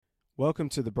Welcome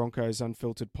to the Broncos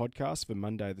Unfiltered podcast for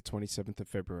Monday, the 27th of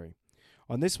February.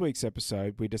 On this week's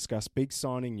episode, we discuss big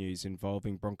signing news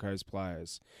involving Broncos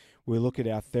players. We look at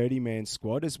our 30-man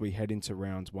squad as we head into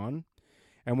round one,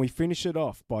 and we finish it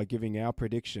off by giving our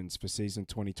predictions for season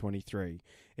 2023,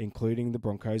 including the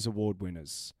Broncos award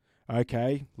winners.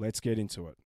 Okay, let's get into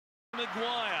it.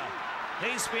 Maguire,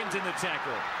 he spins in the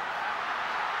tackle.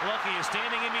 Lockyer is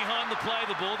standing in behind the play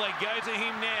the ball. They go to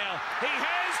him now. He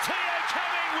has Teo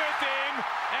coming with him,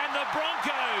 and the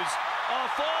Broncos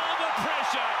off all the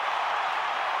pressure.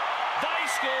 They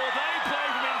score, they play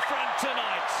from in front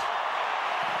tonight.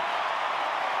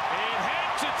 It had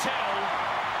to tell.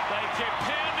 They kept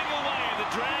pounding away at the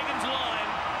Dragons' line,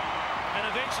 and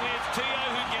eventually it's Teo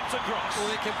who gets across.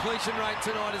 Well, their completion rate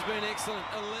tonight has been excellent.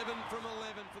 11 from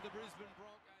 11 for the Brisbane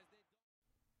Broncos.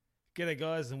 G'day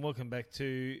guys and welcome back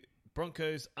to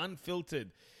Broncos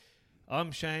Unfiltered.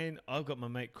 I'm Shane, I've got my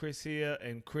mate Chris here,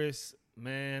 and Chris,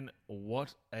 man,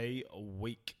 what a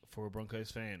week for a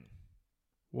Broncos fan.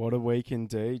 What a week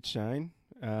indeed, Shane.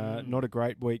 Not a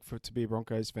great week to be a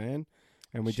Broncos fan,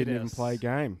 and we didn't even play a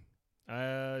game.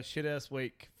 Shit-ass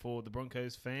week for the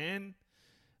Broncos fan.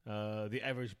 The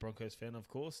average Broncos fan, of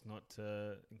course, not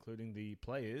including the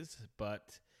players.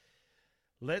 But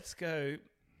let's go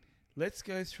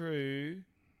through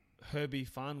Herbie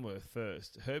Farnworth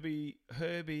first. Herbie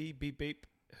beep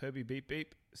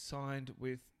beep signed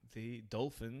with the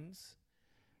Dolphins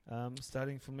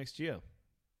starting from next year.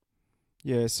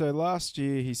 Yeah, so last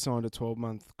year he signed a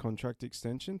 12-month contract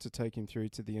extension to take him through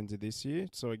to the end of this year.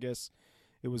 So I guess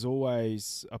it was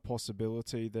always a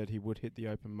possibility that he would hit the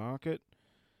open market.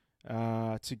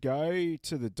 To go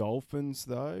to the Dolphins,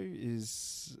 though,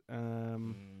 is,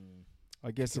 I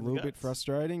guess, a little bit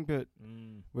frustrating, but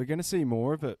we're going to see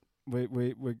more of it.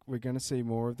 We're going to see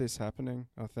more of this happening,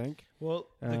 I think. Well,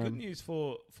 the good news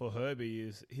for Herbie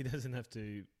is he doesn't have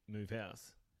to move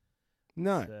house.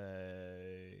 No. So...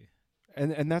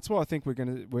 And that's why I think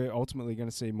we're ultimately going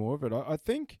to see more of it. I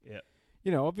think,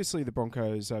 obviously the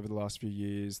Broncos over the last few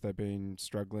years, they've been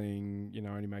struggling,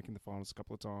 only making the finals a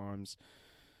couple of times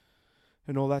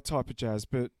and all that type of jazz.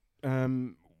 But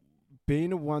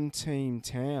being a one-team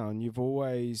town, you've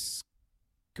always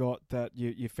got that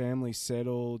your family's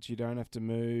settled, you don't have to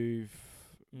move.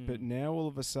 But now all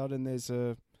of a sudden there's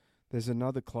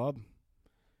another club,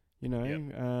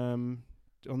 on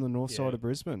the north side of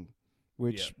Brisbane.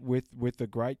 Which with a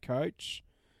great coach,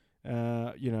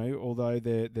 although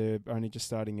they're only just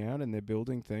starting out and they're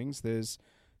building things, there's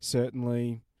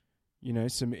certainly,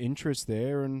 some interest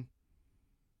there, and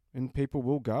people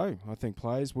will go. I think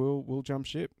players will jump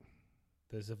ship.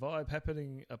 There's a vibe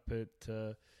happening up at,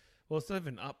 it's not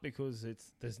even up because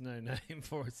there's no name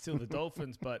for it. It's still the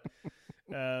Dolphins, but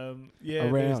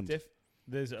around.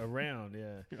 There's around,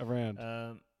 yeah, around.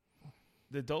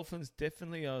 The Dolphins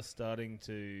definitely are starting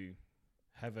to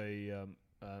have an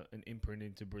imprint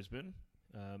into Brisbane,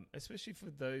 especially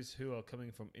for those who are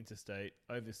coming from interstate,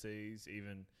 overseas,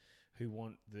 even who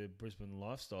want the Brisbane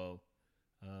lifestyle.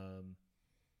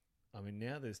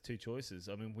 Now there's two choices.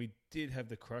 We did have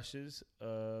the Crushers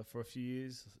for a few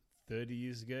years, 30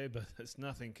 years ago, but that's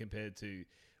nothing compared to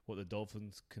what the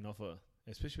Dolphins can offer,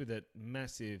 especially with that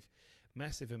massive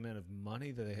amount of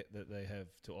money that they have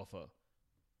to offer.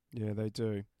 Yeah, they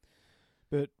do.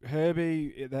 But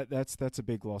Herbie, that's a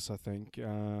big loss, I think.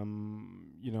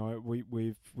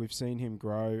 We've seen him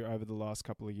grow over the last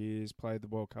couple of years. Played the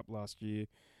World Cup last year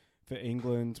for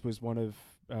England. Was one of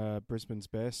Brisbane's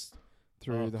best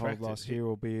through the whole last year,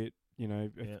 albeit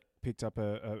picked up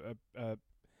a what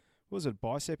was it,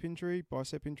 bicep injury?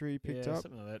 Bicep injury picked up,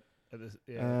 something like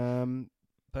that.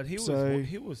 But he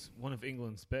was one of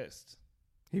England's best.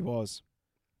 He was.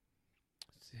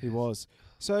 He was.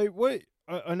 So what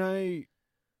I know.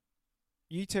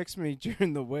 You text me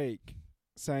during the week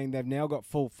saying they've now got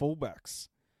full fullbacks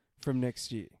from next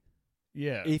year.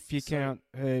 Yeah. If you count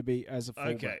Herbie as a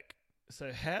fullback. Okay. So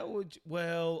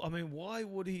why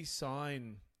would he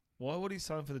sign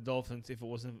for the Dolphins if it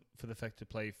wasn't for the fact to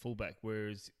play fullback,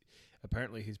 whereas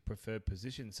apparently his preferred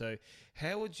position? So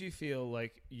how would you feel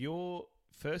like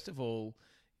first of all,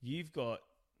 you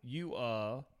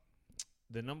are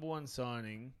the number one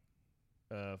signing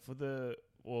for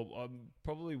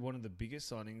probably one of the biggest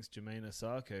signings, Jermaine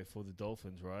Osako for the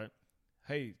Dolphins, right?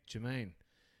 Hey, Jermaine,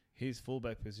 here's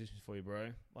fullback position for you,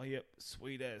 bro. Oh, yep,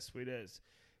 sweet ass.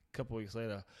 A couple weeks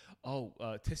later,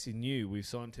 Tessie New, we've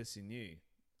signed Tessie New.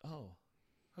 Oh,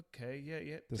 okay,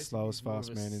 yeah. The Tessie slowest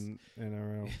fast man in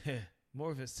NRL. Yeah, more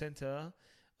of a centre.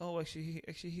 Oh, actually,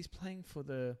 he's playing for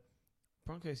the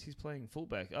Broncos. He's playing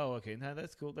fullback. Oh, okay, no,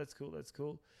 that's cool.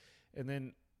 And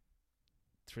then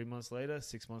 3 months later,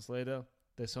 6 months later,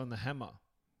 they signed the Hammer.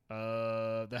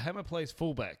 The Hammer plays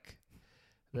fullback.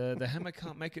 The Hammer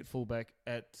can't make it fullback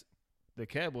at the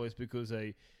Cowboys because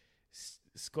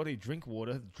Scotty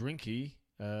Drinkwater, Drinky,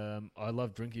 I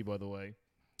love Drinky, by the way,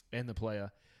 and the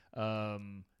player. I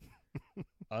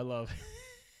love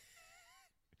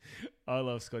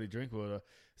Scotty Drinkwater.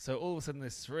 So all of a sudden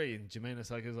there's 3, and Jermaine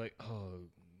Osago's like, oh,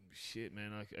 shit,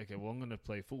 man. Okay, well, I'm going to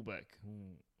play fullback.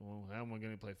 Well, how am I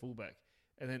going to play fullback?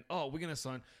 And then, we're going to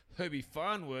sign Herbie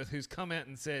Farnworth, who's come out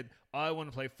and said, I want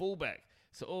to play fullback.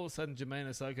 So all of a sudden Jermaine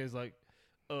Osago's like,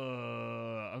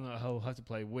 I'll have to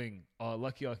play wing. Oh,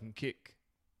 lucky I can kick.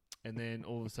 And then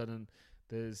all of a sudden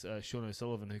there's Sean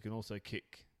O'Sullivan, who can also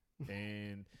kick.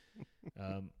 And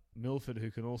Milford, who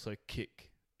can also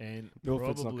kick. And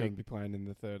Milford's not going to be playing in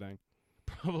the 13.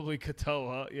 Probably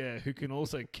Katoa, who can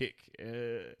also kick.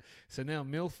 So now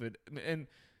Milford, and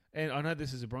I know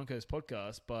this is a Broncos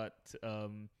podcast, but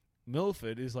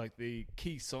Milford is like the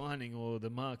key signing or the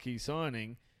marquee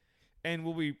signing, and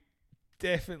will be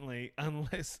definitely,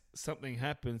 unless something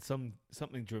happens,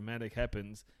 something dramatic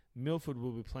happens, Milford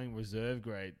will be playing reserve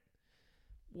grade.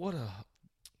 What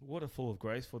a fall of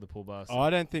grace for the poor bastard. I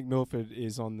don't think Milford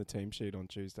is on the team sheet on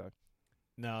Tuesday.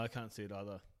 No, I can't see it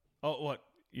either. Oh, what?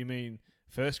 You mean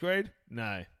first grade?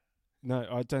 No,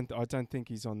 I don't think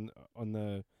he's on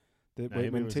the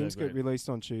when teams get released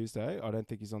on Tuesday. I don't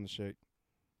think he's on the sheet.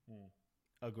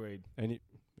 Agreed.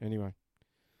 Anyway,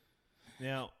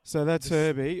 now so that's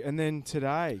Herbie, and then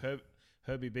today,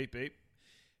 Herbie beep beep.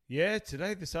 Yeah,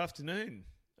 today this afternoon,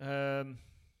 Flegler,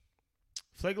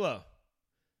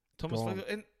 Thomas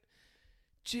Flegler, and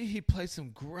he played some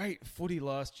great footy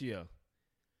last year.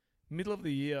 Middle of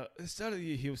the year, at the start of the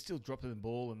year, he was still dropping the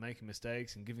ball and making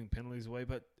mistakes and giving penalties away.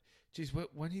 But,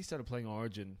 when he started playing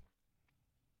Origin,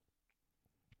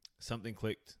 something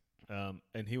clicked,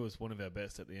 and he was one of our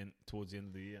best towards the end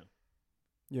of the year.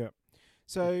 Yeah.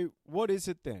 So, what is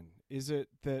it then? Is it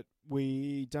that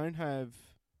we don't have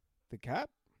the cap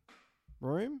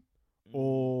room,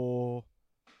 or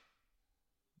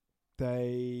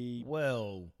they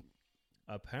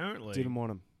apparently didn't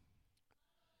want him?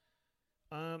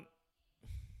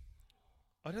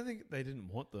 I don't think they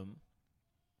didn't want them.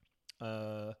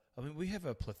 I mean, we have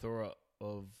a plethora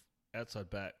of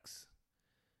outside backs.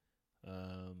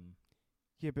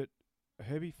 Yeah, but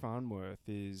Herbie Farnworth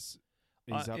is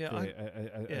up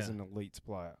there as an elite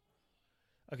player.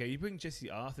 Okay, you bring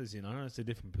Jesse Arthurs in. I know it's a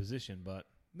different position, but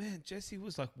man, Jesse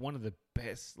was like one of the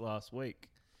best last week.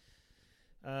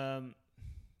 But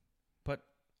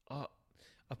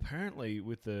apparently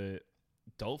with the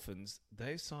Dolphins,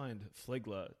 they signed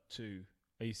Flegler to.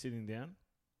 Are you sitting down?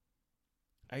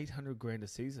 $800,000 a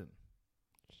season.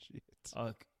 Shit.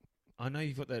 I know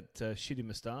you've got that shitty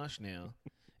moustache now,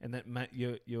 and that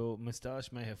your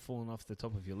moustache may have fallen off the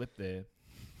top of your lip there.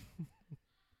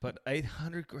 But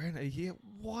 $800,000 a year,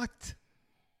 what?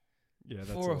 Yeah,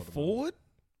 that's for a forward.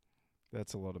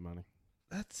 That's a lot of money.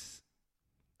 That's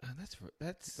a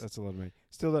lot of money.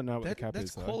 Still don't know what the cap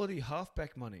is. That's quality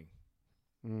halfback money.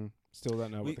 Still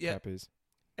don't know what the cap is.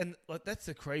 And that's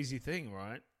the crazy thing,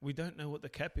 right? We don't know what the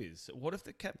cap is. What if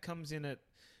the cap comes in at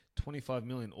 25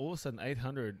 million? All of a sudden,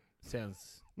 800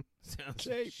 sounds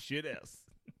cheap. Shit house.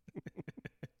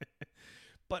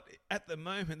 But at the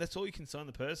moment, that's all you can sign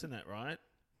the person at, right?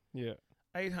 Yeah,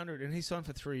 800, and he signed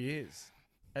for 3 years.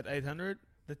 At 800,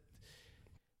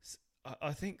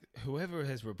 I think whoever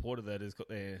has reported that has got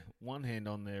their one hand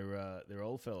on their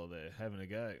old fella there having a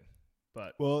go.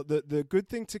 But the good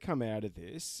thing to come out of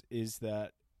this is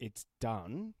that it's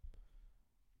done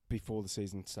before the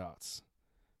season starts.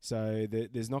 So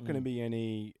there's not going to be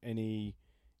any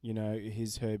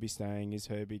is Herbie staying, is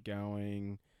Herbie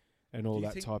going, and all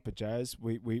that type of jazz.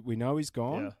 We know he's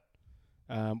gone.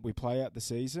 Yeah. We play out the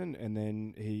season, and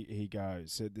then he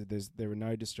goes. So there are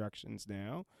no distractions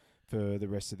now for the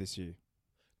rest of this year.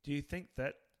 Do you think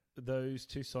that those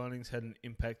two signings had an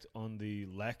impact on the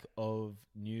lack of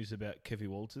news about Kevy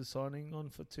Walters signing on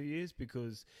for 2 years?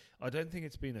 Because I don't think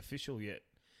it's been official yet,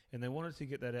 and they wanted to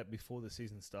get that out before the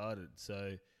season started.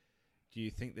 So, do you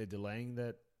think they're delaying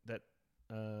that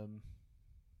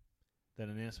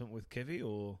announcement with Kevy,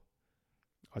 or?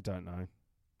 I don't know.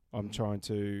 I'm trying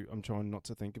not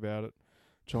to think about it,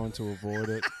 trying to avoid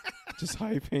it, just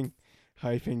hoping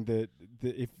that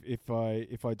if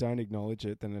I don't acknowledge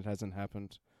it, then it hasn't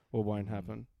happened or won't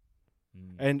happen.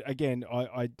 And again,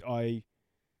 I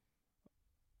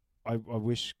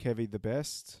wish Kevy the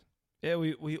best. Yeah,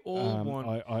 we all want.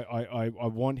 I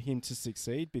want him to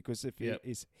succeed, because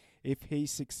if he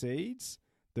succeeds,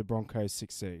 the Broncos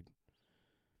succeed.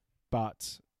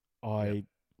 But I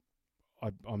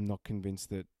I'm not convinced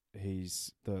that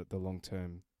he's the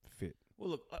long-term fit. Well,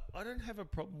 look, I don't have a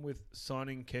problem with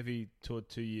signing Kevy to a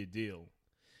 2-year deal,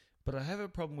 but I have a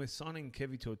problem with signing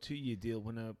Kevy to a 2-year deal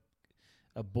when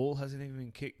a ball hasn't even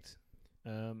been kicked.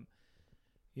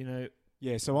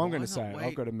 Yeah, so I'm going to say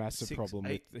I've got a massive problem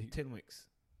 10 weeks.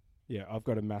 Yeah, I've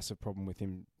got a massive problem with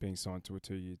him being signed to a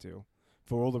 2-year deal.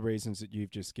 For all the reasons that you've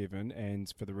just given,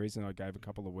 and for the reason I gave a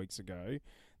couple of weeks ago,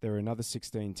 there are another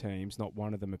 16 teams. Not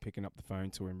one of them are picking up the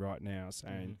phone to him right now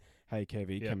saying, "Hey,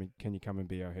 Kevy, can you come and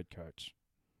be our head coach?"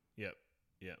 Yep.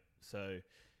 So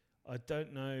I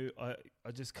don't know.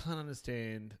 I just can't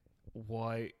understand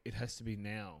why it has to be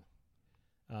now.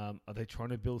 Are they trying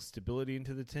to build stability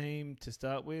into the team to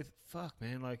start with? Fuck,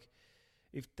 man. Like,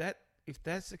 if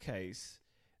that's the case,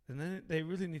 then they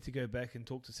really need to go back and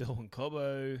talk to Selwyn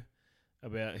Cobbo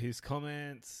about his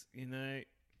comments.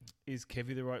 Is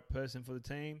Kevy the right person for the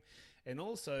team? And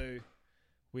also,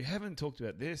 we haven't talked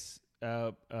about this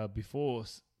before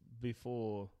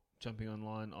jumping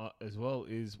online as well,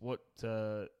 is what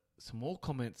some more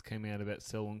comments came out about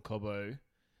Selwyn Cobbo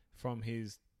from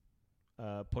his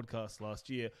podcast last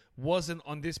year. Wasn't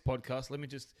on this podcast. Let me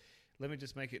just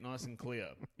make it nice and clear.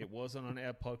 It wasn't on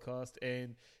our podcast.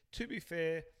 And to be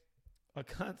fair, I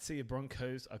can't see a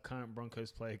current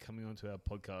Broncos player coming onto our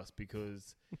podcast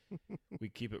because we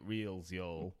keep it reals,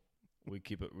 y'all. We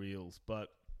keep it reals. But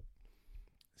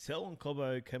Selwyn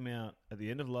Cobbo came out at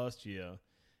the end of last year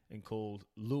and called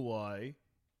Luai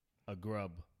a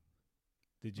grub.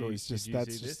 Did you see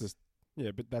this?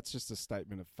 Yeah, but that's just a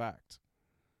statement of fact.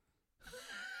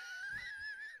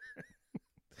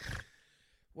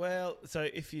 Well, so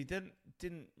if you don't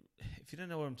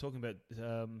know what I'm talking about,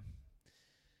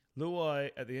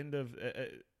 Luai at the end of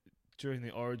during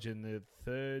the Origin, the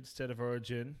third state of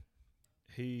Origin,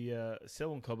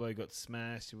 Selwyn Cobbo got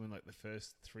smashed in like the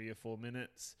first 3 or 4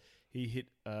 minutes. He hit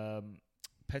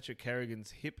Patrick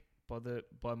Carrigan's hip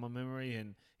by my memory,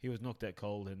 and he was knocked out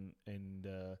cold, and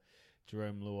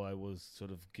Jerome Luai was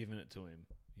sort of giving it to him,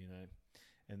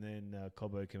 and then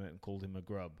Cobbo came out and called him a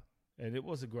grub. And it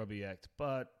was a grubby act,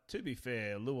 but to be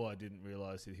fair, Luai didn't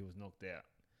realise that he was knocked out.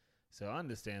 So I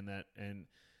understand that, and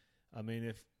I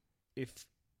mean, if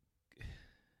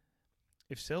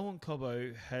Selwyn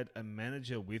Cobbo had a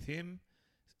manager with him,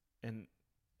 and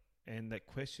that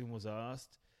question was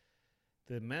asked,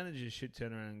 the manager should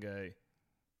turn around and go,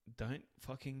 "Don't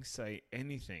fucking say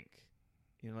anything."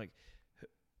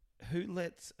 Who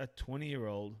lets a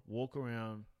 20-year-old walk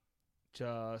around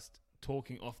just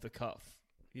talking off the cuff?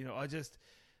 I just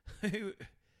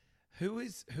who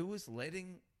is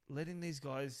letting these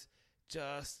guys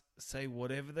just say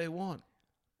whatever they want?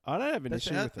 I don't have an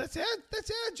issue with it.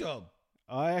 That's our job.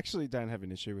 I actually don't have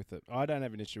an issue with it. I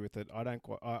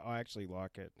actually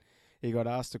like it. He got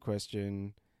asked a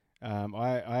question.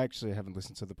 I actually haven't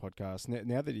listened to the podcast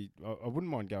now that I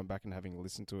wouldn't mind going back and having a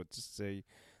listen to it to see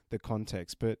the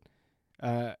context. But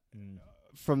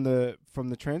from the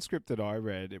transcript that I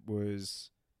read, it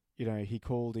was, he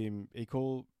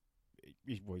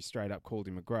straight up called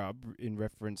him a grub in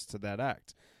reference to that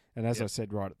act. And as I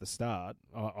said right at the start,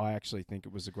 I actually think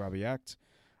it was a grubby act.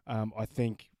 I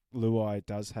think Luai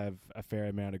does have a fair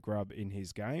amount of grub in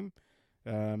his game.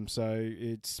 So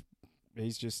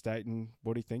he's just stating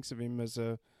what he thinks of him as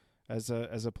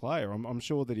a player. I'm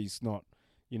sure that he's not,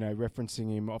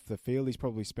 referencing him off the field. He's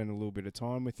probably spent a little bit of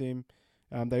time with him.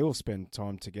 They all spend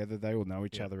time together. They all know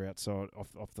each other outside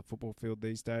off the football field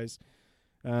these days.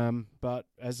 But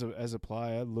as a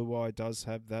player, Luai does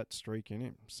have that streak in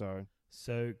him.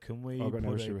 So can we put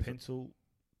a pencil?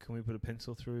 Can we put a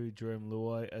pencil through Jerome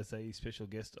Luai as a special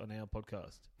guest on our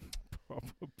podcast?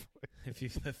 Probably.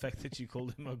 The fact that you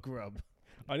called him a grub.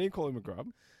 I didn't call him a grub.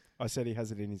 I said he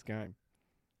has it in his game.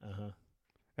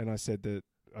 And I said that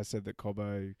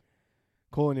Cobbo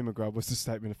calling him a grub was a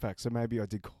statement of fact. So maybe I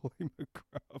did call him a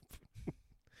grub.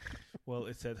 Well,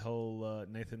 it's that whole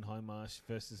Nathan Highmarsh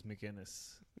versus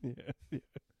McInnes.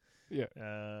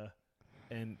 Yeah.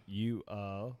 And you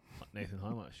are Nathan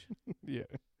Highmarsh. Yeah.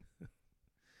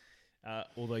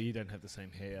 Although you don't have the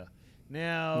same hair.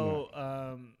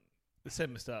 Now, the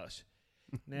same moustache.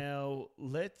 Now,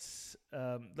 let's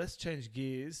change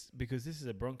gears because this is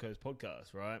a Broncos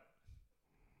podcast, right?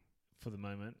 For the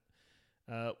moment.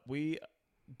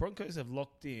 Broncos have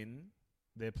locked in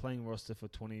their playing roster for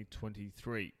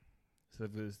 2023. So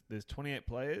there's 28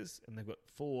 players and they've got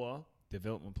 4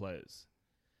 development players.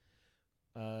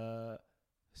 So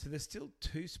there's still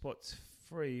 2 spots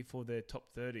free for their top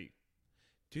 30.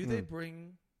 Do they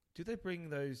bring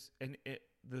those and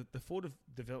the 4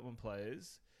 development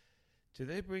players? Do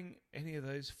they bring any of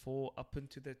those 4 up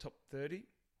into their top 30?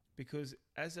 Because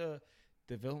as a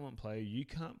development player, you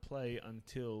can't play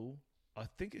until, I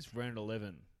think it's round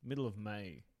 11, middle of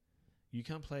May. You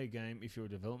can't play a game if you're a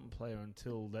development player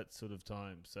until that sort of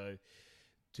time. So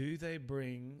do they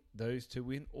bring those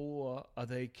two in, or are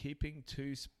they keeping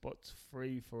 2 spots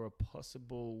free for a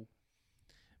possible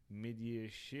mid-year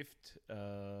shift?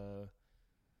 A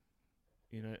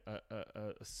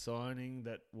signing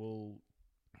that will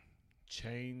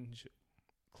change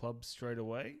clubs straight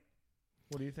away?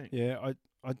 What do you think? Yeah,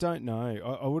 I don't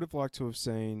know. I would have liked to have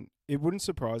seen... It wouldn't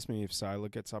surprise me if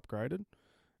Saylor gets upgraded.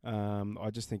 I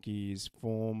just think his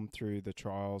form through the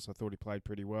trials, I thought he played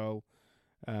pretty well.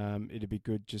 It'd be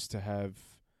good just to have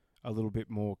a little bit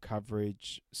more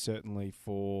coverage, certainly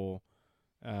for...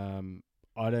 I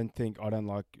don't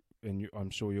like, and I'm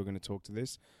sure you're going to talk to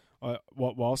this,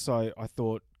 whilst I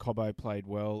thought Cobbo played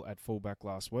well at fullback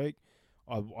last week,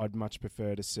 I'd much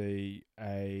prefer to see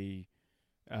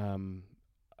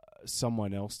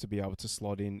someone else to be able to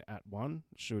slot in at one,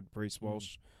 should Reece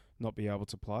Walsh not be able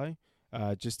to play,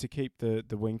 just to keep the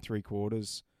wing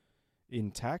 3/4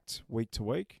 intact week to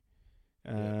week.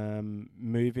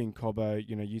 Moving Cobbo,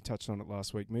 you touched on it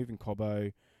last week, moving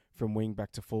Cobbo from wing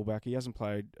back to fullback. He hasn't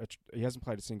played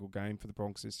a single game for the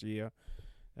Bronx this year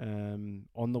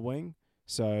on the wing.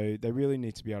 So they really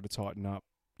need to be able to tighten up,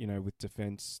 with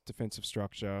defensive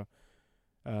structure.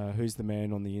 Who's the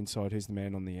man on the inside? Who's the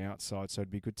man on the outside? So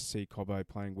it'd be good to see Cobbo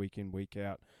playing week in, week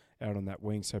out on that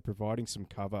wing. So providing some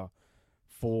cover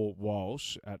for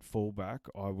Walsh at fullback,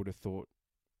 I would have thought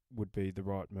would be the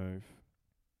right move.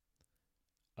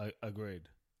 Agreed.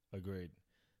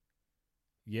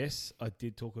 Yes, I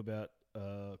did talk about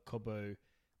Cobbo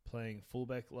playing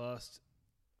fullback last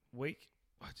week.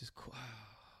 I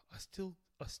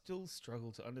still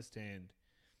struggle to understand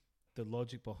the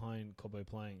logic behind Cobbo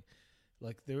playing.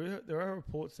 Like there are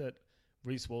reports that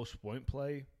Reece Walsh won't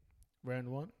play round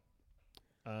 1,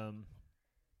 and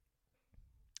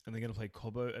they're going to play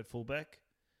Cobbo at fullback.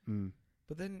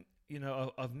 But then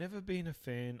I've never been a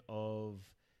fan of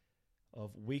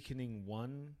weakening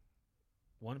one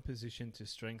position to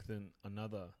strengthen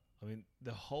another. I mean,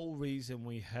 the whole reason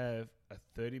we have a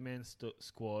 30-man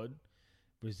squad,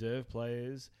 reserve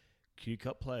players,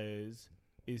 Q-Cup players,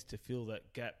 is to fill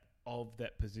that gap of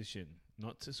that position,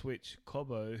 not to switch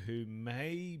Cobbo, who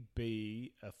may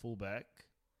be a fullback,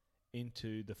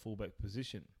 into the fullback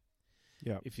position.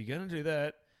 Yeah. If you're going to do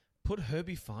that, put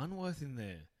Herbie Farnworth in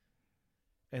there,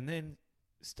 and then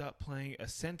start playing a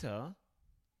centre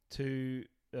to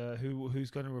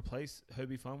who's going to replace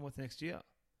Herbie Farnworth next year.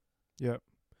 Yeah.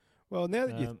 Well, now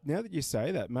that you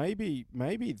say that, maybe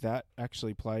that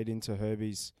actually played into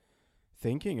Herbie's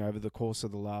thinking over the course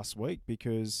of the last week,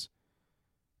 because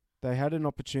they had an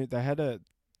opportunity. They had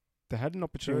an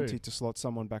opportunity to slot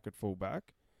someone back at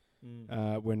fullback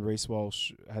when Reece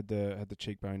Walsh had the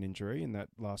cheekbone injury in that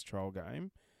last trial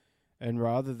game, and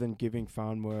rather than giving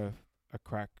Farnworth a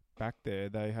crack back there,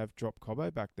 they have dropped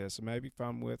Cobbo back there. So maybe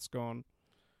Farnworth's gone.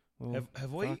 Well,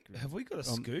 have we got a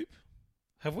scoop?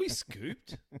 Have we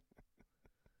scooped?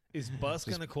 Is Buzz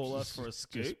going to call us for a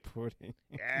scoop? Just pudding.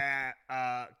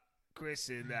 Yeah, Chris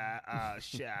and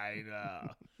Shane,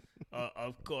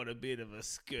 I've got a bit of a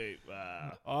scoop.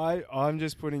 I'm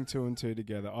just putting 2 and 2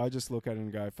 together. I just look at it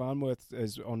and go, Farnworth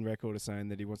is on record as saying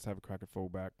that he wants to have a crack at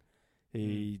fullback.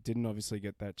 He didn't obviously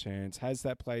get that chance. Has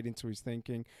that played into his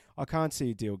thinking? I can't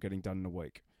see a deal getting done in a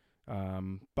week.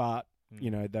 But,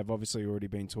 they've obviously already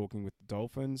been talking with the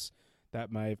Dolphins. That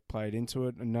may have played into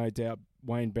it. And no doubt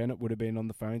Wayne Bennett would have been on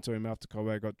the phone to him after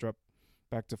Cobbo got dropped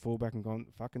back to fullback and gone,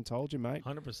 fucking told you, mate.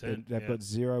 100%. They've got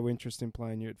zero interest in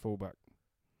playing you at fullback.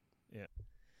 Yeah.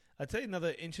 I'd tell you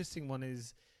another interesting one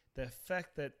is the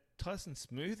fact that Tyson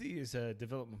Smoothie is a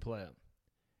development player.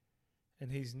 And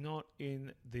he's not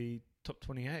in the top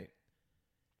 28.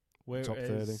 Whereas, top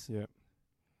 30, yeah.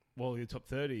 Well, your top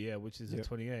 30, yeah, which is a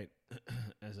 28,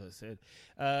 as I said.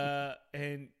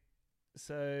 And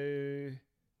so,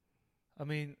 I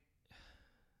mean,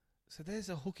 so there's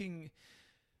a hooking.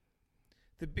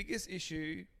 The biggest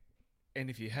issue, and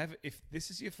if this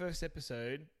is your first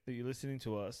episode that you're listening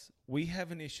to us, we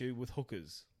have an issue with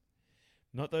hookers.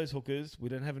 Not those hookers. We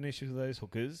don't have an issue with those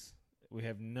hookers. We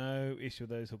have no issue with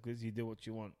those hookers. You do what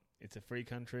you want. It's a free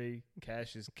country.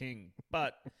 Cash is king.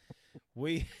 But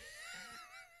we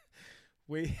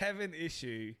have an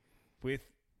issue with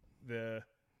the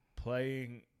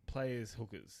players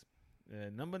hookers.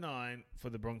 Number 9 for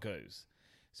the Broncos.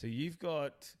 So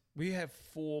we have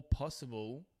 4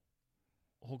 possible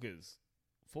hookers,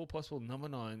 4 possible number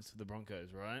 9s for the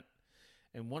Broncos, right?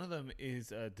 And one of them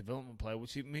is a development player,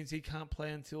 which means he can't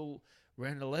play until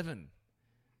round 11.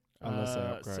 Unless they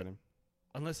upgrade him.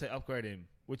 Unless they upgrade him,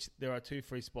 which there are 2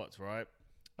 free spots, right?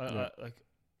 Yeah.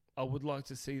 I would like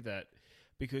to see that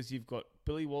because you've got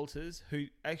Billy Walters, who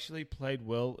actually played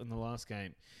well in the last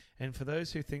game. And for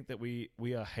those who think that we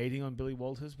are hating on Billy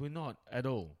Walters, we're not at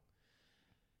all.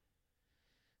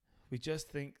 We just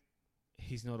think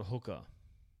he's not a hooker.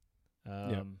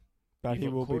 But he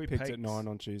will Corey be picked Pakes. at 9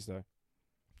 on Tuesday.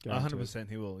 100%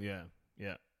 he will, yeah.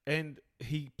 And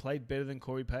he played better than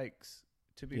Corey Pakes.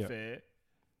 To be fair,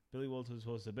 Billy Walters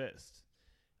was the best.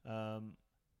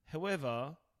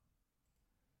 However,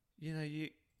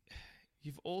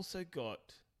 you've also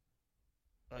got,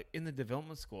 in the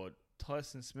development squad,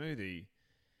 Tyson Smoothie,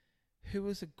 who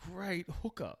is a great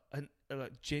hooker, a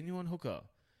genuine hooker,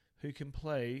 who can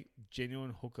play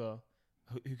genuine hooker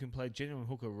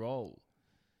role.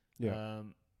 Yeah.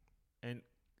 And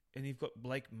you've got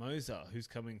Blake Moser, who's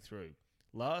coming through.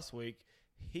 Last week,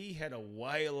 he had a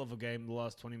whale of a game the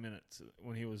last 20 minutes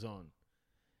when he was on.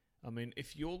 I mean,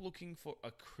 if you're looking for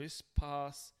a crisp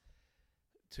pass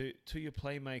to your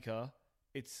playmaker,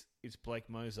 it's Blake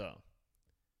Moser.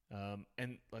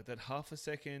 And like that half a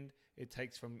second it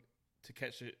takes to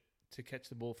catch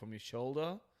the ball from your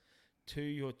shoulder to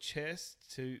your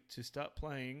chest to start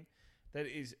playing, that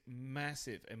is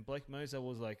massive. And Blake Moser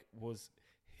was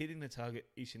hitting the target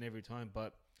each and every time,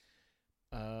 but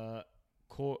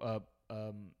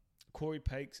Corey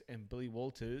Pakes and Billy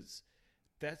Walters,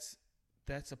 that's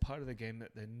a part of the game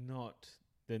that they're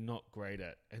not great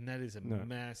at, and that is a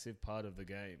massive part of the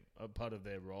game, a part of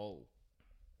their role.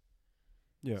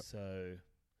 Yeah. So,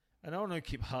 and I don't want to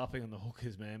keep harping on the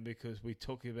hookers, man, because we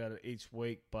talk about it each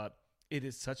week, but it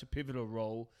is such a pivotal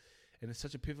role, and it's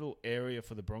such a pivotal area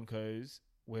for the Broncos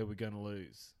where we're going to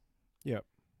lose. Yep.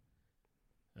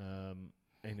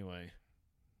 Anyway,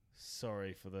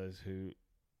 sorry for those who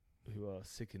are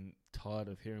sick and tired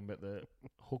of hearing about the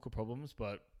hooker problems,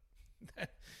 but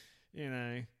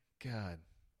God,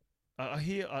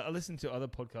 I listen to other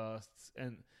podcasts,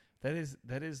 and that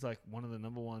is like one of the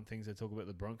number one things they talk about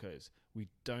the Broncos. We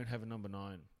don't have a number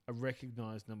 9, a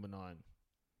recognised number 9.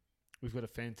 We've got a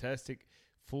fantastic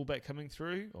fullback coming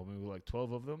through, or maybe like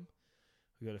 12 of them.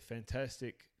 We've got a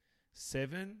fantastic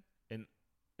 7 and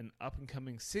an up and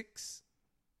coming 6,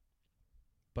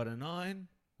 but a 9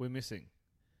 we're missing.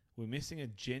 We're missing a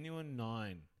genuine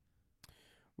 9.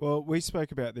 Well, we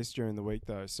spoke about this during the week,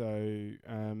 though. So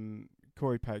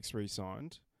Corey Pakes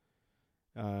re-signed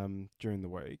during the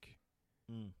week,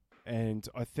 and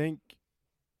I think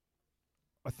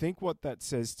what that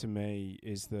says to me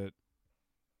is that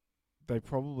they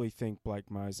probably think Blake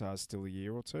Moser is still a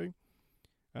year or 2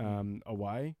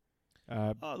 away.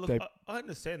 Look, I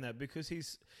understand that because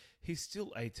he's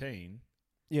still 18.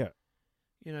 Yeah.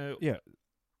 Yeah.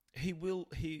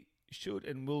 He should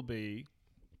and will be,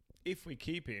 if we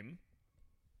keep him,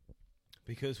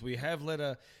 because we have let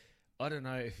I don't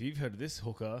know if you've heard of this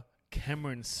hooker,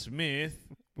 Cameron Smith,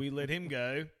 we let him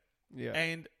go. Yeah.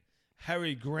 And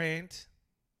Harry Grant,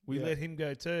 we let him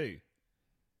go too.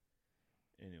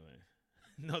 Anyway,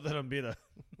 not that I'm bitter.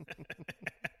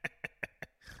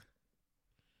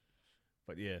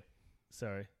 But yeah,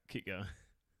 sorry, keep going.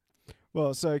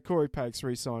 Well, so Corey Pakes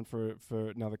re-signed for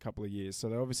another couple of years. So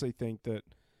they obviously think that,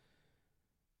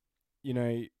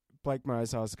 Blake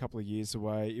Moser is a couple of years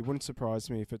away. It wouldn't surprise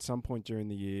me if at some point during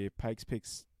the year, Pakes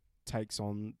takes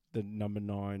on the number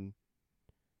 9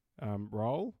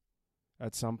 role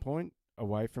at some point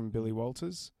away from Billy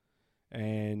Walters,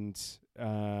 and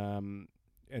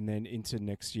then into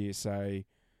next year, say,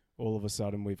 all of a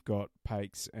sudden we've got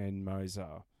Pakes and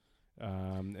Moser.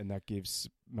 And that gives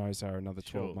Moser another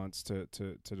 12 months to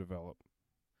develop.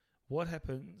 What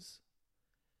happens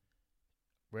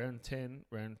round 10,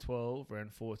 round 12,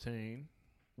 round 14?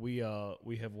 We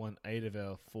have won 8 of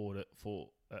our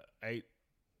 8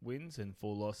 wins and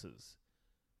 4 losses.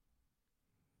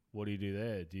 What do you do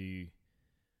there? Do you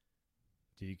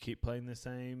keep playing the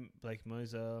same Blake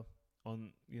Moser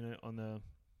on the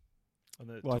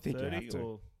well, top I think 30, you have to.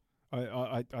 or?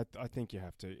 I think you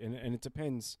have to, and it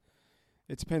depends.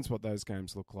 It depends what those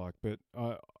games look like, but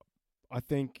I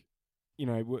think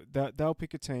they'll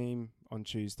pick a team on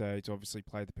Tuesday to obviously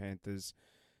play the Panthers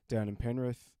down in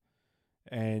Penrith,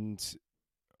 and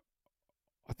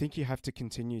I think you have to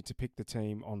continue to pick the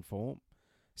team on form.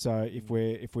 So if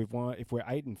we're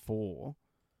 8-4,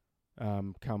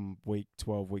 come week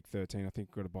 12, week 13, I think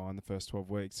we've got to buy in the first 12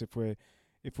 weeks. If we're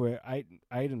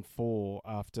 8-4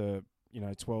 after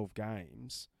 12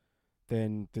 games,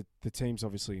 then the team's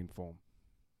obviously in form.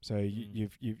 So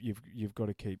you've got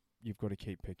to keep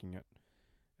picking it.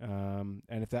 And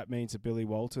if that means that Billy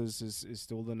Walters is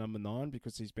still the number 9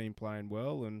 because he's been playing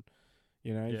well and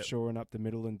shoring up the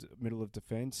middle of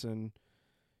defence, and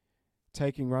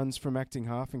taking runs from acting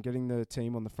half and getting the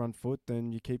team on the front foot,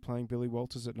 then you keep playing Billy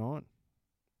Walters at 9.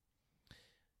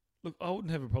 Look, I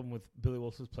wouldn't have a problem with Billy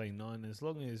Walters playing 9 as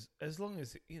long as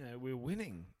we're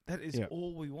winning. That is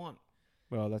all we want.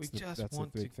 Well, that's we just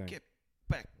want the big to thing. get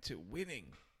back to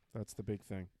winning. That's the big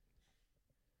thing.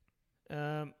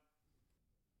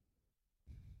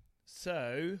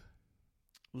 So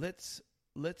let's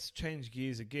change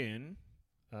gears again,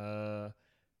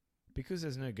 because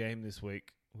there's no game this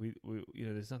week. We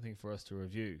there's nothing for us to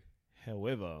review.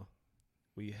 However,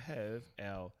 we have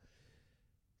our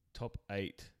top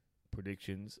 8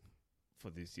 predictions for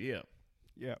this year.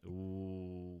 Yeah.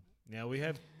 Ooh. Now we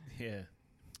have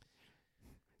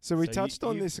So we touched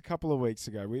on this a couple of weeks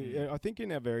ago. I think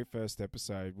in our very first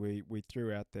episode, we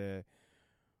threw out there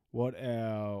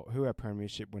who our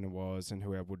premiership winner was and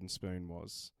who our wooden spoon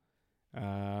was.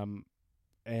 And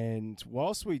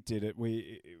whilst we did it,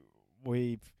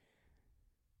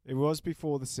 it was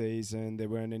before the season. There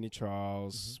weren't any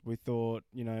trials. Mm-hmm. We thought,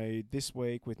 this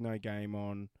week with no game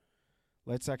on,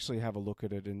 let's actually have a look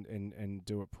at it and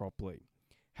do it properly.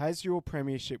 Has your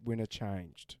premiership winner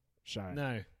changed, Shane?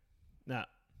 No.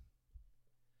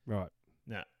 Right.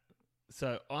 No.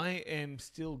 So I am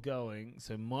still going.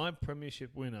 So my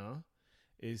premiership winner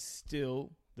is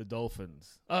still the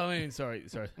Dolphins. Oh, I mean, sorry,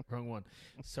 wrong one.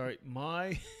 Sorry,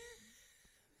 my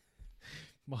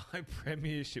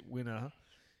premiership winner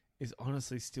is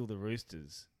honestly still the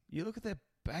Roosters. You look at their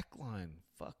back line.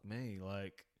 Fuck me.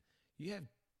 Like, you have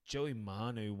Joey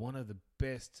Manu, one of the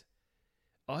best.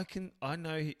 I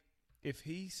know if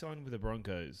he signed with the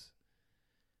Broncos,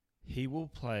 he will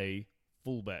play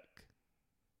fullback.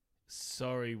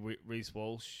 Sorry, Reece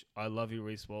Walsh. I love you,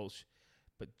 Reece Walsh.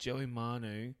 But Joey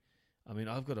Manu, I mean,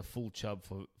 I've got a full chub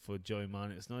for Joey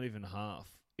Manu. It's not even half.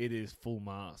 It is full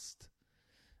mast.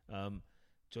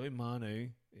 Joey Manu,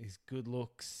 his good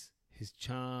looks, his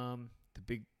charm, the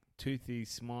big toothy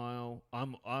smile.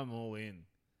 I'm all in.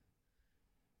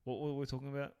 What were we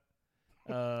talking about?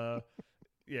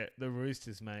 Yeah, the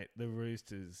Roosters, mate. The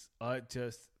Roosters. I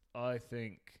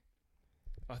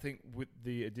think with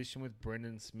the addition with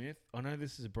Brendan Smith, I know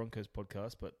this is a Broncos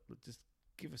podcast, but just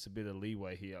give us a bit of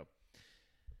leeway here.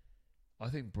 I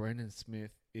think Brendan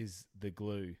Smith is the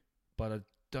glue, but I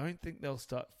don't think they'll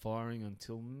start firing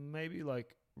until maybe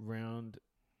like round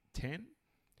 10.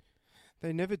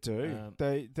 They never do.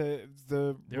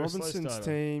 The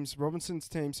Robinson's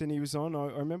teams, and he was on. I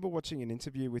remember watching an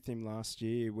interview with him last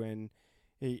year when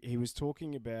he was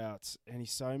talking about, and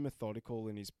he's so methodical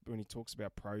when he talks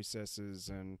about processes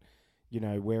and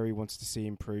where he wants to see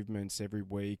improvements every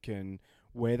week and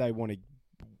where they want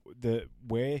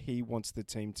where he wants the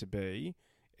team to be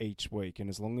each week, and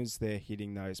as long as they're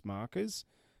hitting those markers,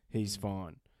 he's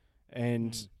fine.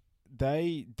 And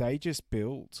they just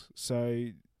build, so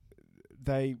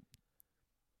they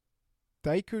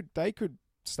could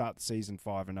start the season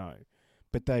 5-0,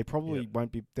 but they probably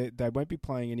won't be. They won't be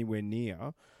playing anywhere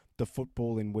near the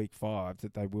football in week 5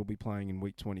 that they will be playing in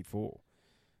week 24.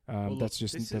 That's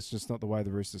just not the way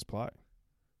the Roosters play.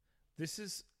 This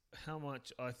is how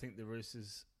much I think the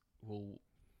Roosters will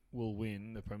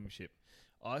win the premiership.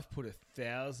 I've put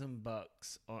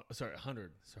 $1,000 on. Sorry,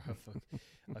 100. Sorry,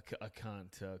 I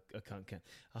can't count.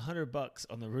 $100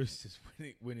 on the Roosters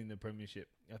winning the premiership.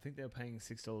 I think they're paying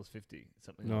 $6.50,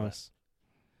 something like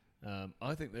that.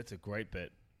 I think that's a great bet.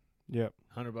 Yep,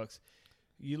 $100.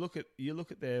 You look at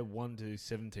their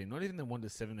 1-17. Not even their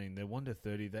 1-17. Their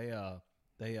 1-30.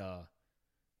 They are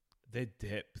their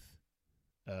depth.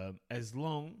 As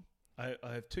long, I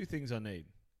have 2 things I need.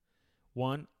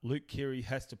 One, Luke Keary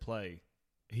has to play.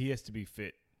 He has to be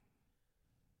fit.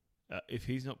 If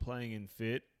he's not playing in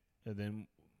fit, then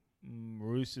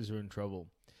Roosters are in trouble,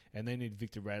 and they need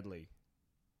Victor Radley.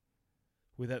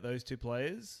 Without those 2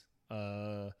 players,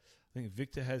 I think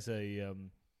Victor has a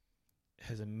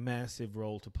massive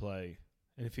role to play,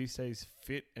 and if he stays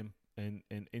fit and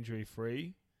injury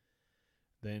free,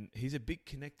 then he's a big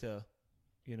connector.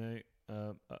 He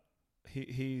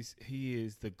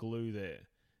is the glue there.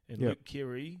 And Luke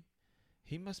Keary,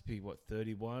 he must be,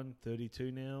 31,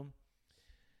 32 now.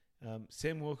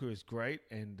 Sam Walker is great,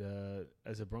 and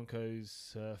as a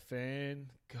Broncos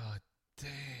fan, god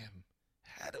damn,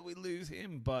 how do we lose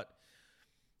him? But,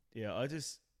 yeah,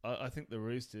 I think the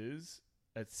Roosters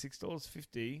at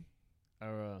 $6.50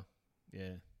 are,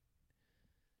 they're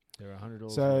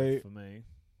 $100 for me.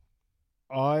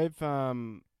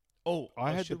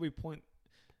 Should we point...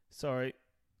 Sorry,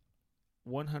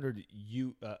 100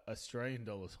 Australian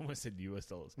dollars. I almost said US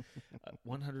dollars.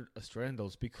 100 Australian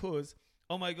dollars because,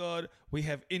 oh my God, we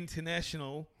have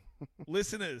international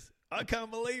listeners. I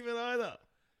can't believe it either.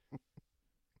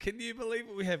 Can you believe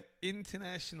it? We have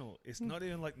international. It's not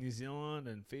even like New Zealand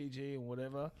and Fiji and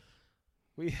whatever.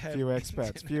 We have Few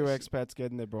expats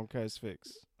getting their Broncos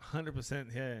fix.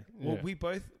 100%, yeah. Well, we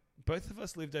both of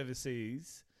us lived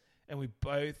overseas, and we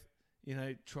both,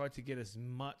 tried to get as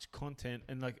much content.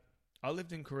 And like, I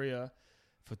lived in Korea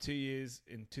for 2 years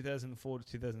in 2004 to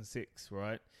 2006,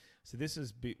 right? So this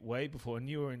is way before, and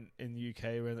you were in the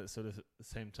UK around that sort of the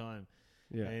same time.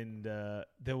 Yeah. And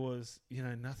there was,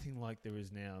 nothing like there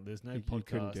is now. There's no podcast. You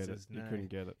couldn't get it. You couldn't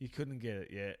get it. You couldn't get it,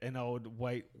 yeah. And I would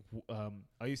wait.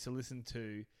 I used to listen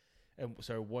to,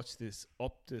 watch this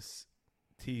Optus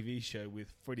TV show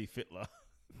with Freddie Fittler.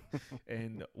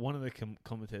 And one of the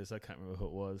commentators, I can't remember who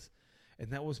it was,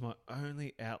 and that was my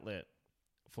only outlet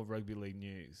for rugby league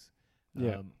news.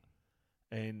 Yeah.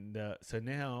 So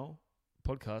now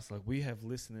podcasts, like, we have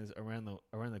listeners around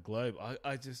the globe.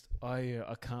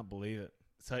 I can't believe it.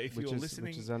 So if you're listening,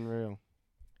 which is unreal.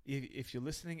 If you're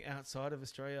listening outside of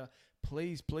Australia,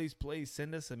 please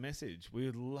send us a message.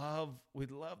 We'd love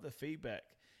the feedback.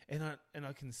 And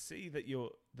I can see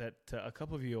that a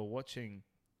couple of you are watching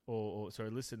or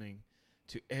listening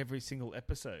to every single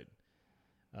episode.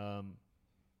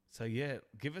 So yeah,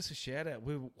 give us a shout out.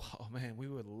 We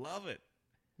would love it.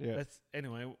 Yeah.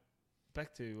 Anyway,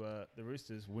 back to the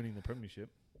Roosters winning the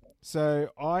premiership. So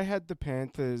I had the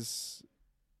Panthers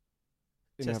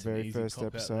in Just our an very easy first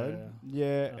cop-out episode. there.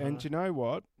 Yeah, Uh-huh. and you know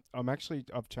what?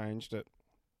 I've changed it.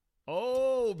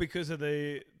 Oh, because of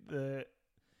the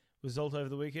result over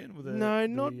the weekend? With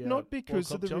not because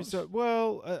World of the Cup result. jumps?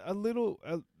 Well,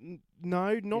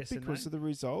 no, not Yes and because no? of the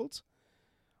result.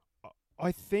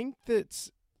 I think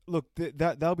that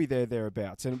they'll be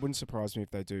thereabouts, and it wouldn't surprise me if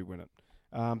they do win it.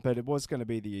 But it was going to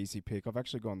be the easy pick. I've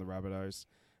actually gone the Rabbitohs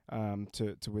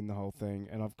to win the whole thing,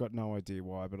 and I've got no idea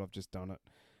why, but I've just done it.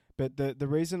 But the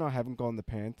reason I haven't gone the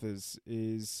Panthers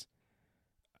is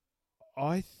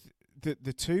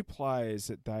the two players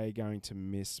that they're going to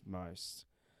miss most,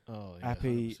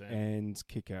 Appy 100%. and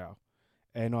Kikau.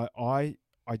 And I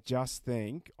just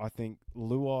think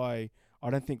Luai. I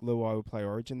don't think Luai will play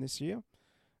Origin this year.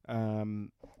 I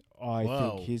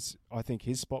think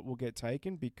his spot will get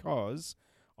taken because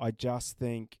I just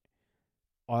think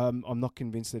I'm not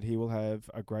convinced that he will have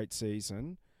a great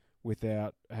season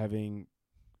without having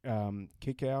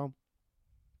Kikau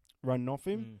running off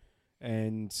him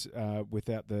and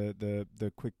without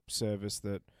the quick service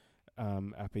that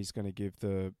Appy's going to give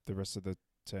the rest of the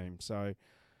team. So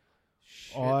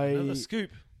Another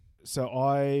scoop. So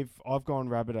I've gone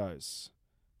Rabbitohs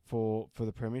for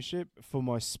the premiership. For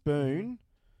my spoon,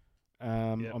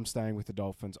 I'm staying with the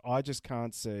Dolphins. I just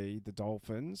can't see the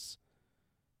Dolphins.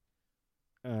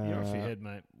 You're off your head,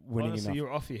 mate. Winning Honestly, enough.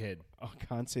 you're off your head. I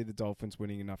can't see the Dolphins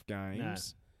winning enough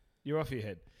games. You're off your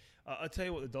head. I'll tell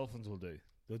you what the Dolphins will do.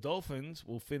 The Dolphins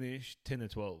will finish 10 or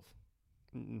 12.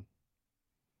 Mm-mm.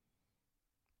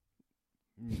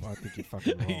 I think you're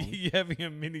fucking wrong. You're having a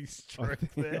mini stroke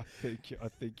there. I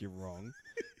think you're wrong.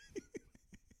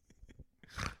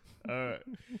 All right.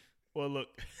 Well, look,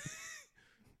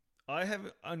 I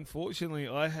haven't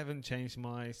changed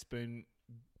my spoon.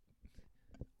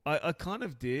 I kind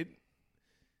of did,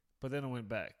 but then I went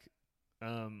back.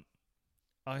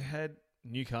 I had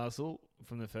Newcastle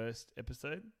from the first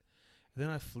episode. Then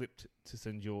I flipped to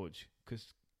St. George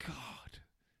because, God,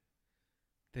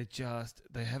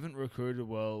 they haven't recruited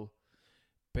well.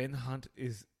 Ben Hunt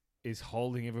is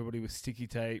holding everybody with sticky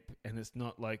tape, and it's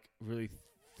not like really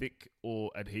thick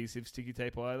or adhesive sticky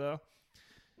tape either.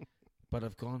 But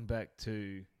I've gone back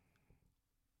to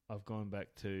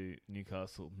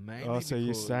Newcastle mainly. So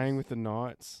you're staying with the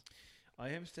Knights? I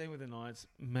am staying with the Knights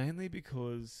mainly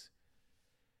because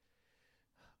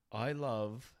I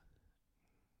love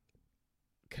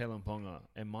Kalen Ponga,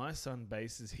 and my son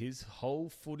bases his whole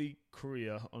footy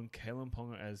career on Kalen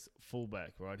Ponga as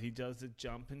fullback, right? He does the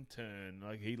jump and turn.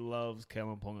 Like, he loves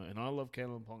Kalen Ponga, and I love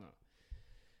Kalen Ponga.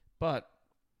 But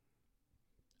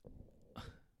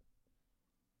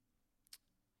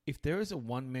if there is a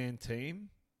one-man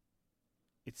team,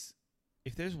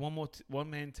 if there's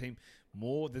one-man team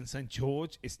more than St.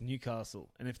 George, it's Newcastle.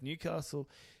 And if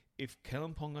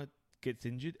Kalen Ponga gets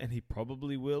injured, and he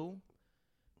probably will,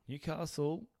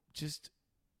 Newcastle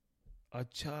I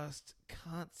just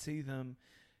can't see them.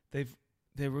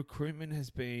 Their recruitment has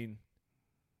been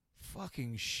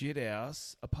fucking shit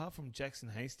house, apart from Jackson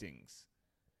Hastings.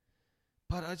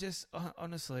 But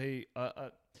honestly,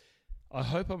 I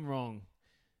hope I'm wrong.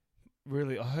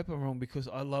 Really, I hope I'm wrong because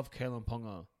I love Kalen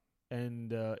Ponga.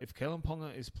 And if Kalen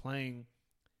Ponga is playing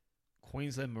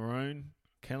Queensland Maroon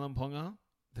Kalen Ponga,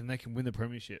 then they can win the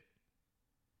premiership.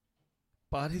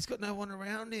 But he's got no one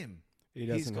around him. He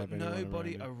doesn't He's got have anyone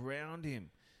nobody around him. around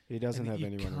him. He doesn't And have you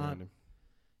anyone around can't- him.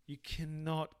 You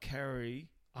cannot carry.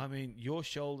 I mean, your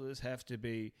shoulders have to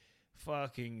be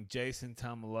fucking Jason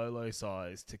Tamalolo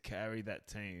size to carry that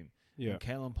team. Yeah. And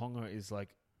Kalen Ponga is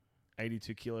like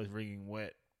 82 kilos wringing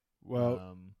wet.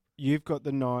 Well, you've got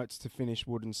the Knights to finish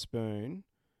Wooden Spoon.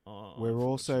 We're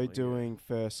also unfortunately, doing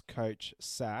first coach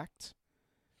sacked,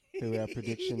 who our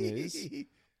prediction is.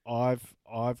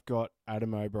 I've got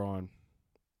Adam O'Brien.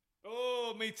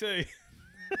 Oh, me too.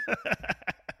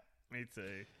 Me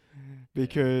too.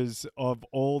 Because of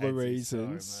all the Fancy, sorry,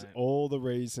 reasons, mate. all the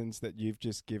reasons that you've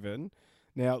just given.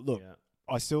 Now, look, Yeah.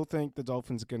 I still think the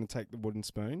Dolphins are going to take the Wooden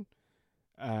Spoon,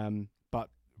 but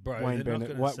Bro, Wayne they're not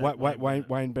Bennett, gonna sack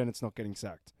Wayne Bennett's not getting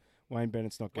sacked. Wayne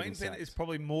Bennett's not getting Wayne sacked. Bennett is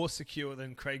probably more secure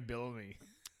than Craig Bellamy.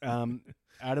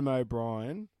 Adam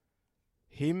O'Brien,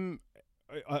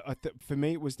 for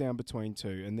me, it was down between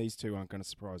two, and these two aren't going to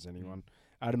surprise anyone.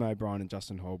 Adam O'Brien and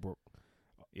Justin Holbrook.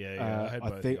 Yeah, I had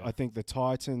both. I think the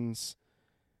Titans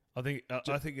I think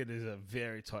it is a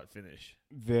very tight finish.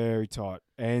 very tight,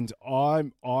 and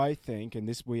I think, and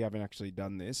this we haven't actually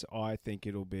done this. I think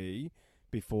it'll be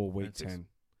before week Round 6. 10.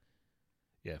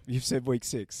 Yeah. You've said week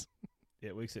 6.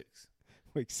 Yeah, week 6.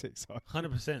 Week 6.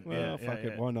 100%. Well, yeah, fuck yeah,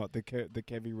 it. Why not the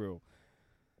Kevy rule?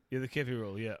 Yeah, the Kevy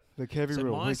rule. Yeah. The Kevy So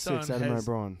rule. my Week 6. son Adam has-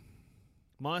 O'Brien.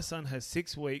 My son has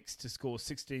 6 weeks to score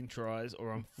 16 tries,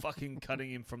 or I'm fucking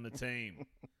cutting him from the team.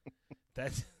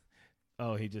 That's.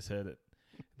 Oh, he just heard it.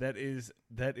 That is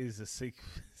a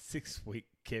 6 week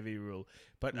Kevy rule.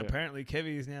 But Yeah. apparently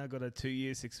Kevy's now got a 2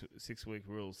 year 6 week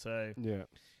rule. So Yeah.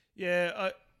 yeah,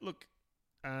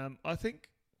 I think.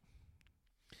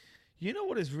 You know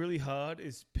what is really hard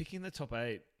is picking the top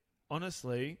 8.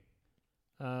 Honestly,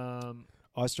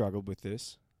 I struggled with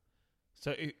this.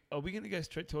 so are we going to go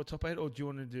straight to a top 8, or do you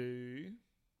want to do?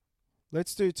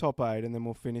 Let's do top 8, and then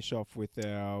we'll finish off with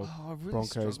our I really Broncos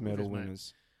struggle with medal this, mate.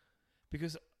 winners.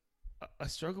 Because I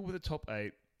struggle with the top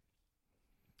 8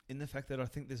 in the fact that I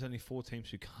think there's only 4 teams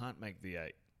who can't make the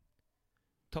 8.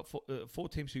 Top 4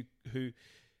 teams who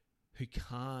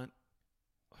can't,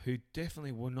 who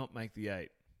definitely will not make the 8.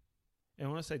 And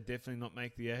when I say definitely not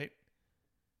make the 8,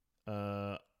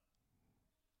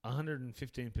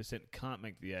 115% can't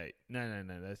make the 8. No,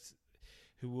 that's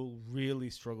who will really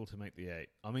struggle to make the 8.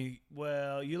 I mean,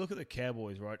 well, you look at the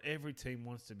Cowboys, right? Every team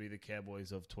wants to be the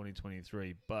Cowboys of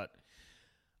 2023, but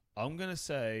I'm going to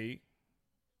say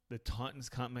the Titans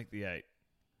can't make the 8.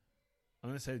 I'm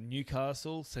going to say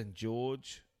Newcastle, St.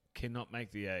 George cannot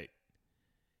make the 8.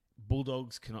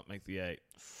 Bulldogs cannot make the 8.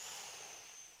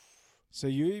 So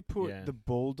you put Yeah. the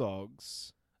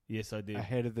Bulldogs Yes, I did.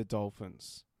 ahead of the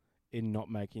Dolphins in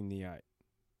not making the 8.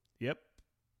 Yep.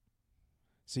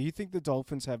 So you think the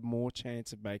Dolphins have more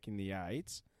chance of making the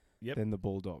 8 Yep. than the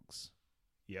Bulldogs?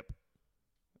 Yep.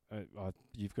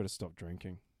 You've got to stop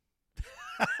drinking.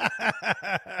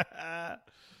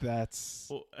 That's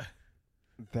Oh,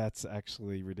 that's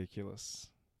actually ridiculous.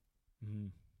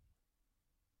 mm.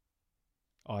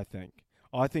 I think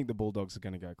the Bulldogs are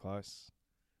going to go close.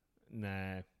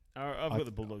 Nah. I've got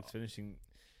the Bulldogs finishing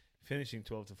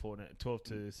 12 to 14, 12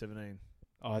 to 17.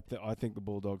 I think the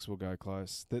Bulldogs will go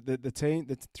close.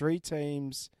 The three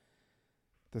teams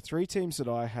that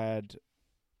I had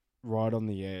right on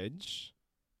the edge,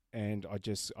 and I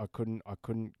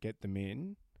couldn't get them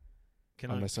in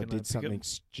unless I did pick something 'em?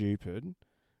 stupid,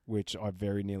 which I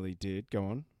very nearly did. Go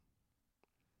on,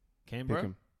 pick Canberra?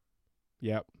 'em.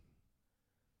 Yep,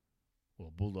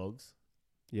 Well, Bulldogs.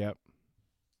 yep.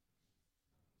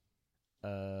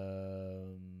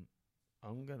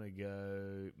 I'm going to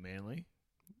go Manly.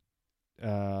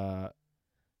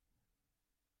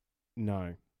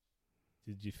 No,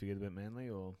 Did you forget about Manly,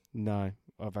 or? no.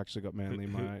 I've actually got Manly,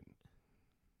 Who- mate.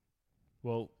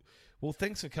 Well,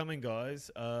 thanks for coming, guys.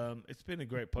 It's been a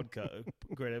great podcast,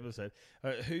 great episode.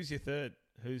 Who's your third?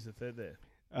 Who's the third there?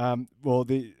 Well,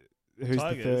 who's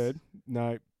Tigers. the third?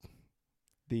 No,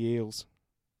 the Eels.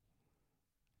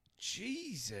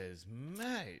 Jesus,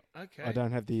 mate. Okay. I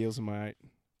don't have the Eels in my 8.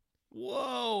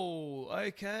 Whoa.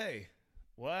 Okay.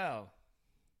 Wow.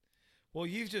 Well,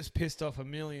 you've just pissed off a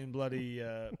million bloody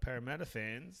Parramatta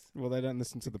fans. Well, they don't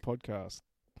listen to the podcast.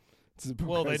 It's a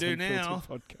Well, they Broncos do Unfiltered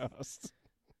now. Podcast.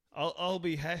 I'll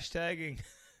be hashtagging.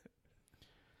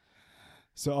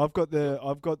 So I've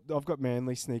got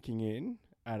Manly sneaking in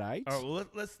at 8. All right.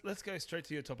 Well, let's go straight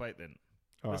to your top 8 then.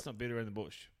 All Let's right. not beat around the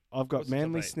bush. I've got what's the top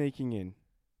Manly 8? sneaking in.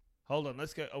 Hold on.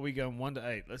 Let's go. Are we going 1 to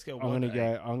 8? Let's go. I'm 1 gonna to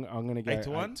 8. go. I'm gonna go 8 to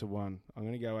 1? 8 to 1. I'm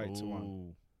gonna go 8 to 1.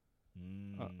 Ooh.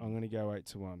 Mm. I'm gonna go 8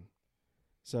 to 1.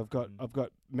 So I've Mm.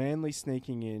 got Manly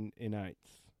sneaking in 8th.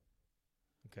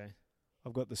 Okay.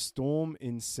 I've got the Storm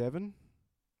in 7.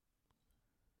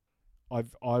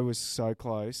 I was so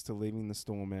close to leaving the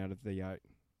Storm out of the 8.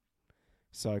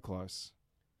 So close.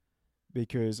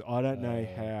 Because I don't know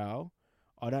how.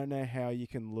 I don't know how you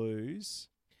can lose.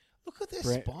 Look at their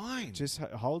spine. Just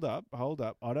hold up.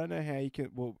 I don't know how you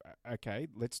can. Well, okay,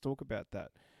 let's talk about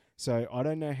that. So I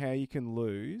don't know how you can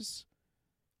lose.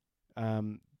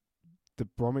 The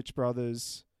Bromwich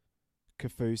brothers,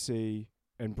 Kaufusi,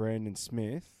 and Brandon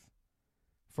Smith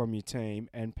from your team,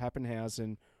 and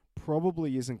Pappenhausen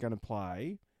probably isn't going to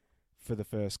play for the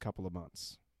first couple of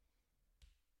months.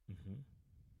 Mm-hmm.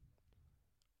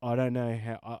 I don't know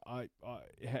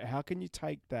how can you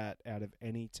take that out of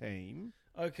any team?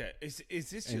 Okay, is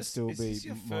this and just still is be this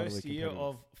your mightily first year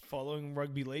competitive? of following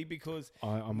rugby league? Because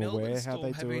I'm Melbourne aware how Storm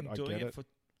they have do it. been I doing get it.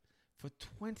 for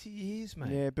 20 years, mate.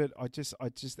 Yeah, but I just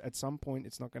at some point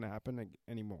it's not going to happen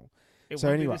anymore. It So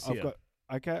won't be anyway, this I've year. got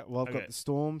I've got the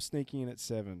Storm sneaking in at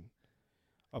 7.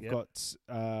 I've Yep. got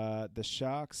the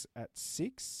Sharks at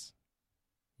 6.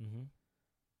 Mm-hmm.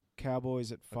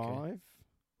 Cowboys at 5. Okay.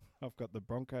 I've got the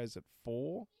Broncos at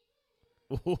 4.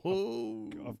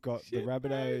 Oh, I've got shit, the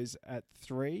Rabbitohs at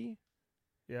 3.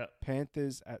 Yeah.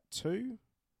 Panthers at 2,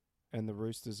 and the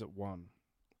Roosters at 1.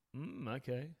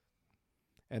 Okay.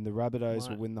 And the Rabbitohs will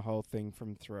Right. win the whole thing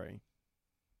from 3.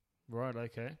 Right.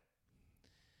 Okay.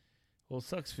 Well,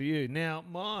 sucks for you. Now,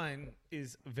 mine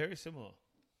is very similar.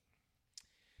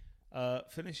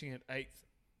 Finishing at 8th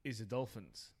is the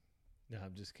Dolphins. No,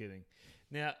 I'm just kidding.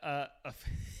 Now,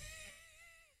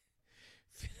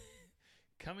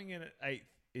 coming in at 8th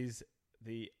is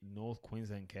the North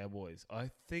Queensland Cowboys.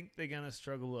 I think they're going to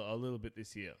struggle a little bit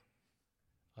this year.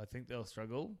 I think they'll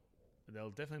struggle. They'll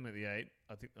definitely make the 8.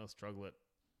 I think they'll struggle.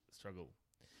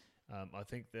 I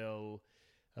think they'll...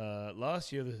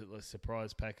 last year, there was a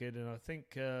surprise packet, and I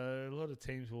think a lot of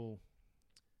teams will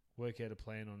work out a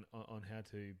plan on how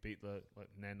to beat like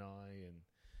Nanai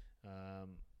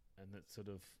and that sort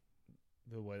of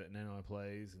the way that Nanai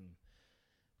plays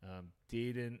and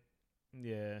Dearden.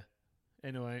 Yeah.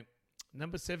 Anyway,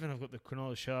 number 7, I've got the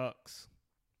Cronulla Sharks.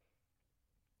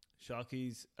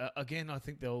 Sharkies, again, I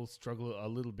think they'll struggle a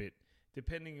little bit,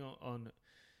 depending on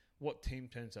what team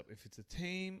turns up. If it's a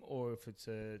team or if it's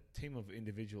a team of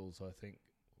individuals, I think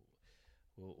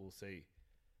we'll see.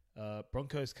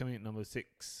 Broncos coming at number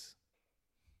 6.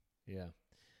 Yeah.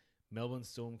 Melbourne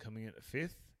Storm coming in at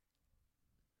 5th.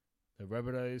 The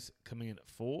Rabbitohs coming in at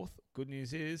 4th. Good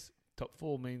news is top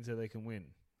 4 means that they can win.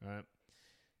 Right.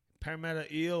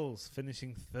 Parramatta Eels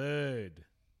finishing 3rd.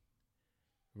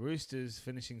 Roosters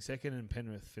finishing 2nd and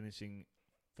Penrith finishing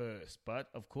 1st. But,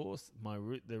 of course,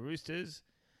 the Roosters,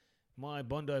 my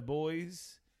Bondi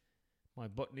boys, my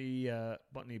Botany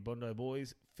Bondi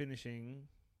boys finishing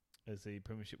as the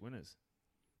premiership winners.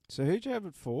 So who'd you have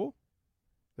it for?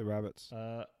 The Rabbits.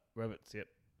 Rabbits, yep.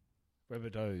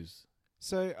 Rabbitohs.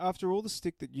 So after all the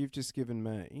stick that you've just given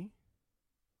me,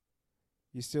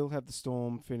 you still have the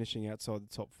Storm finishing outside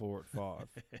the top 4 at 5.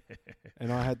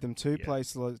 And I had them two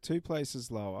places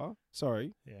lower.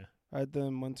 Sorry. Yeah. I had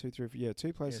them 1, 2, 3, 4. Yeah,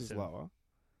 2 places 7. lower.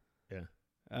 Yeah.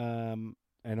 And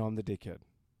I'm the dickhead.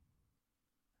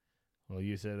 Well,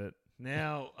 you said it.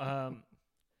 Now,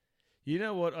 you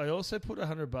know what? I also put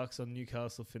 $100 on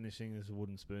Newcastle finishing as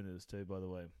wooden spooners too. By the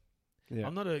way, Yeah.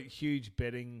 I'm not a huge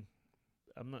betting.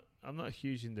 I'm not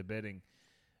huge into betting.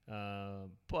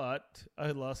 But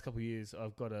over the last couple of years,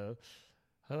 I've got I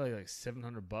had like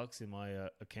 $700 in my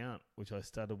account, which I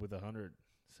started with 100.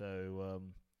 So,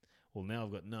 well, now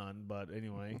I've got none. But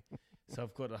anyway, so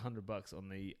I've got $100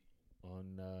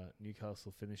 on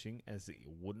Newcastle finishing as the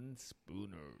wooden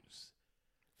spooners.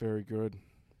 Very good.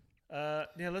 Now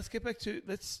let's get back to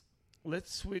let's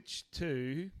switch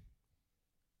to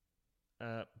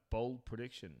bold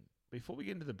prediction. Before we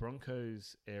get into the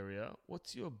Broncos area,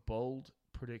 what's your bold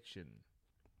prediction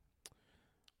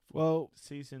for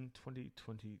season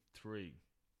 2023?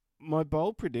 My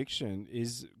bold prediction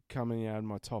is coming out of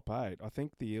my top 8. I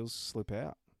think the Eels slip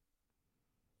out.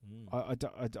 I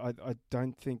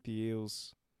don't think the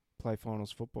Eels play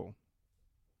finals football.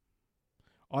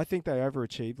 I think they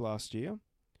overachieved last year.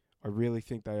 I really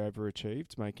think they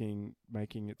overachieved, making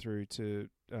it through to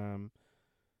the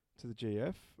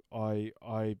GF.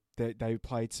 They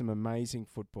played some amazing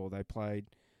football. They played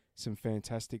some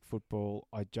fantastic football.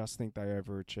 I just think they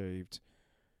overachieved.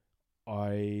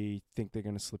 I think they're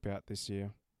going to slip out this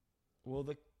year. Well,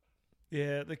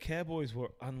 the Cowboys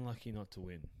were unlucky not to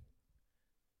win.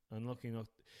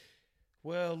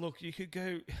 Well, look, you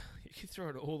could throw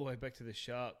it all the way back to the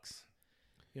Sharks.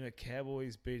 You know,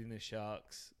 Cowboys beating the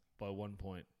Sharks by 1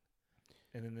 point,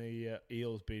 and then the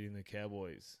Eels beating the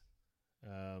Cowboys.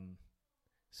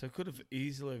 So it could have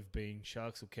easily have been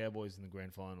Sharks or Cowboys in the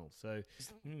grand final. So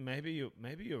maybe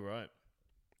you're right.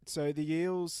 So the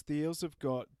Eels have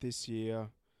got this year.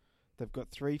 They've got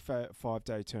 3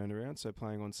 5-day turnarounds. So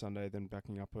playing on Sunday, then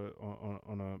backing up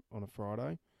on a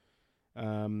Friday.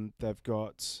 They've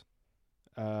got.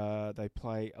 They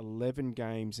play 11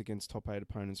 games against top 8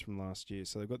 opponents from last year.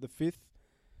 So they've got the fifth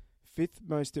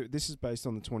most. This is based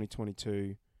on the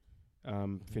 2022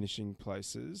 finishing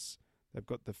places. They've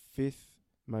got the 5th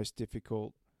most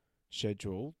difficult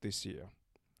schedule this year.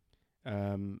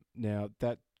 Now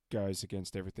that goes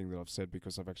against everything that I've said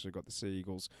because I've actually got the Sea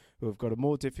Eagles who have got a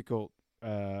more difficult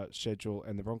schedule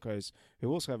and the Broncos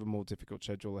who also have a more difficult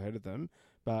schedule ahead of them.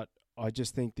 But I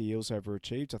just think the Eels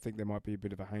overachieved. I think there might be a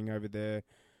bit of a hangover there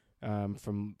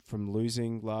from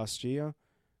losing last year,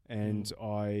 and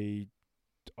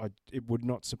it would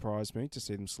not surprise me to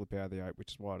see them slip out of the 8,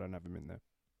 which is why I don't have them in there.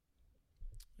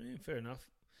 Yeah, fair enough.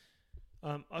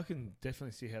 I can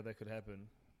definitely see how that could happen,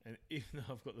 and even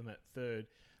though I've got them at 3rd,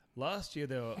 last year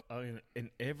they were. I mean, in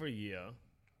every year,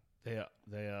 they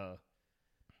are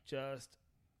just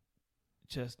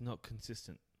not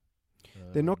consistent.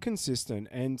 They're not consistent,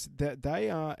 and that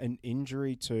they are an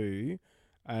injury to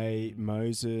a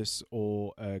Moses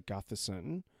or a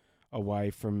Gutherson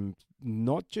away from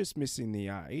not just missing the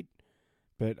 8,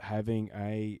 but having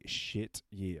a shit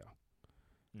year.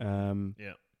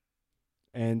 Yeah.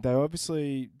 And they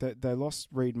obviously they lost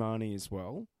Reid Marnie as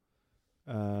well.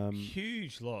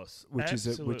 Huge loss, which is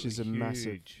a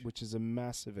huge.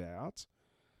 massive out.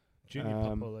 Junior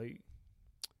Papa League.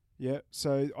 Yeah,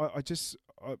 so I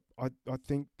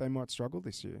think they might struggle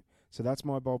this year. So that's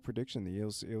my bold prediction: the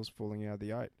Eels falling out of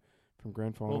the 8 from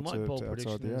grand final my to bold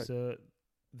outside prediction the 8. is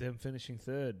them finishing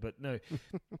 3rd. But no,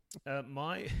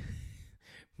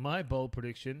 my bold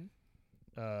prediction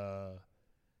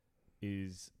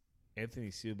is Anthony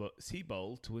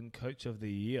Seibold to win Coach of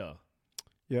the Year.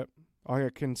 Yep, I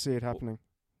can see it happening.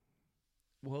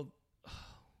 Well,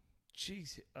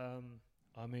 jeez, I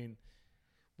mean,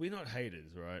 we're not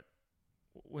haters, right?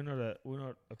 We're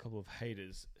not a couple of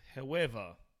haters.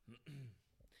 However,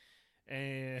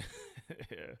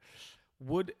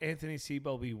 would Anthony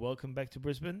Seibold be welcome back to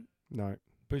Brisbane? No.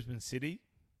 Brisbane City?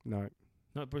 No.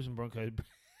 Not Brisbane Broncos.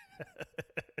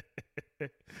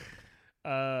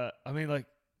 I mean, like,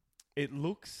 it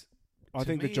looks. I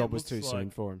think the job was too soon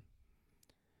for him.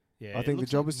 Yeah, I think the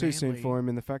job was too soon for him,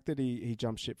 and the fact that he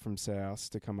jumped ship from South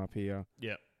to come up here.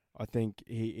 Yeah. I think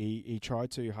he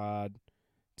tried too hard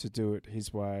to do it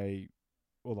his way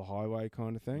or the highway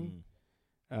kind of thing.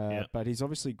 But he's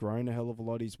obviously grown a hell of a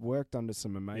lot. He's worked under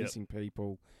some amazing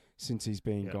people since he's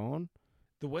been gone.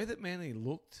 The way that Manly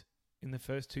looked in the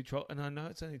first 2 trial, and I know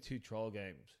it's only 2 trial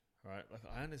games, right? Like,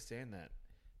 I understand that,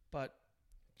 but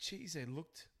geez, they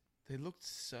looked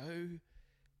so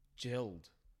gelled.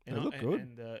 They look good.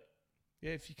 And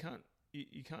yeah, if you can't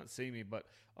see me, but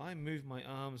I move my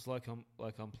arms like I'm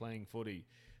playing footy.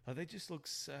 They just look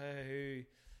so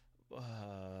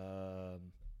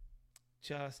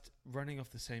just running off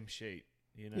the same sheet,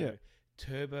 you know. Yeah.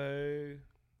 Turbo,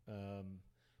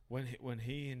 when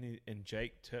he and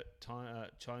Jake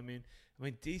chime in. I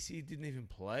mean, DC didn't even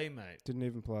play, mate. Didn't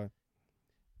even play.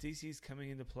 DC's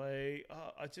coming into play.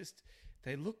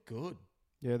 They look good.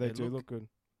 Yeah, they do look good.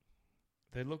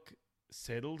 They look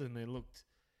settled and they looked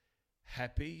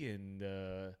happy and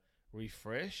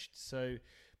refreshed. So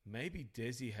maybe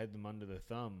Desi had them under the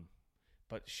thumb,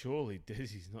 but surely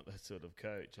Desi's not that sort of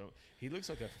coach. He looks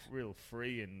like a real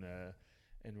free and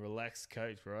relaxed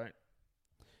coach, right?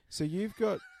 So you've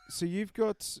got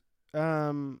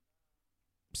Seibold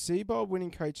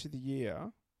winning Coach of the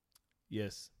Year.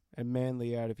 Yes. And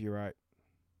Manly out of your 8.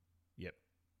 Yep.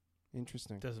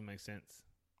 Interesting. Doesn't make sense.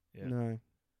 Yeah. No.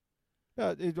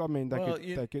 But they could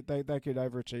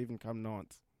overachieve and come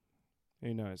 9th.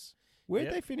 Who knows? Where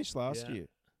did they finish last year?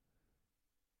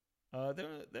 They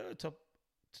were top.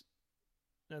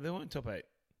 No, they weren't top 8.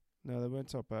 No, they weren't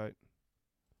top 8.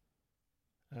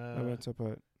 They weren't top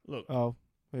 8. Look. Oh,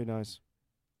 who knows?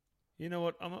 You know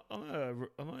what? I'm a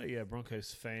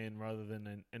Broncos fan rather than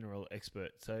an NRL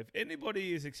expert. So if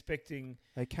anybody is expecting,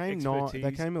 they came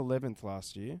 11th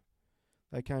last year.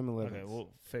 They came 11th. Okay,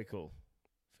 well, fair call.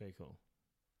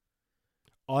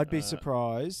 I'd be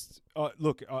surprised.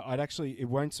 Look, it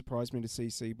won't surprise me to see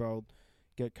Seibold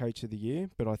get Coach of the Year,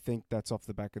 but I think that's off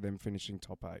the back of them finishing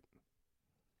top 8.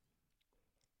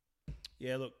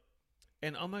 Yeah, look,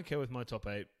 and I'm okay with my top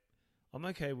 8. I'm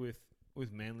okay with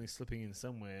Manly slipping in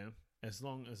somewhere as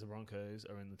long as the Broncos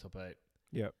are in the top 8.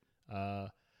 Yep.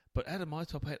 But out of my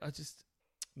top 8,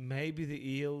 maybe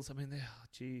the Eels. I mean,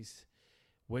 geez,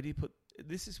 where do you put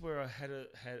this is where I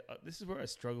this is where I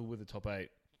struggled with the top 8.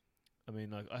 I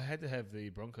mean, like I had to have the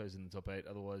Broncos in the top 8.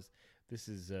 Otherwise, this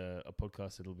is a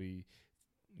podcast that'll be,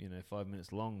 5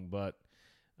 minutes long. But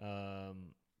I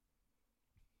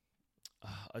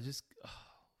just,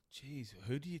 geez,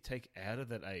 who do you take out of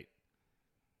that 8?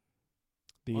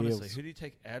 Honestly, Eels. who do you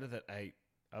take out of that 8?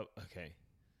 Oh, okay,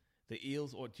 the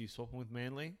Eels. Or do you swap them with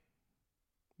Manly?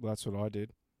 Well, that's what I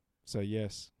did. So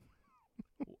yes.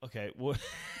 Okay, what?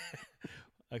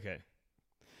 Okay.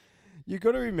 You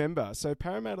got to remember. So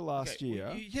Parramatta last year.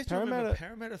 Well, you have to remember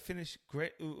Parramatta finished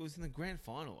great. It was in the grand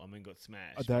final. I mean, got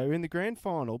smashed. They were in the grand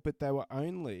final, but they were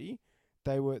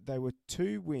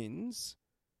 2 wins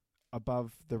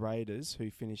above the Raiders, who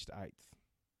finished 8th.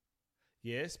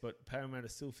 Yes, but Parramatta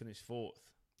still finished 4th.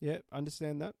 Yeah,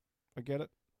 understand that. I get it.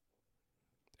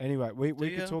 Anyway, we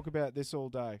could talk about this all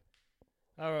day.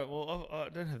 All right. Well, I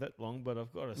don't have that long, but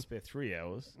I've got a spare 3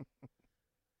 hours.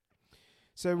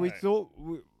 So we thought,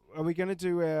 are we going to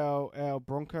do our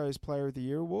Broncos Player of the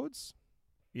Year awards?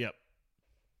 Yep.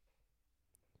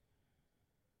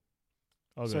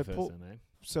 I'll go first then, eh?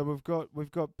 So we've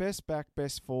got best back,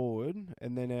 best forward,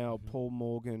 and then our Paul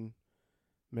Morgan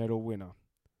medal winner.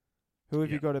 Who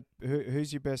have you got?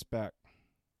 Who's your best back?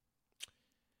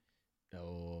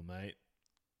 Oh, mate,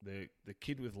 the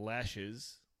kid with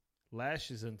lashes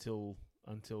until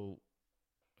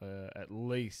at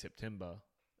least September.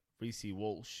 Reece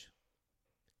Walsh.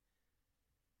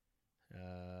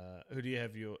 Who do you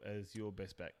have as your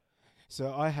best back?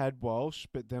 So I had Walsh,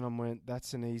 but then I went,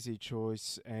 that's an easy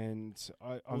choice, and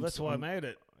that's why I made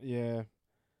it. Yeah,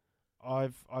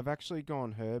 I've actually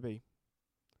gone Herbie.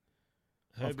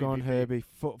 I've Herbie gone Herbie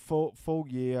full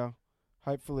year,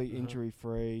 hopefully injury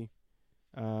free.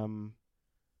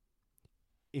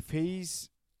 If he's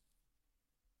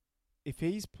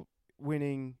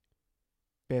winning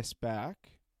best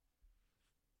back,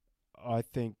 I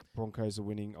think Broncos are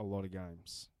winning a lot of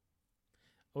games.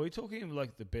 Are we talking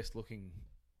like the best looking,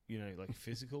 like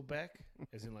physical back,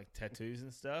 as in like tattoos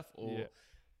and stuff, or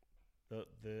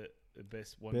the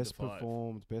best 1 best to 5?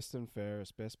 Performed, best and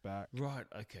fairest, best back. Right.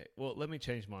 Okay. Well, let me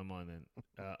change my mind then.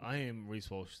 I am Reece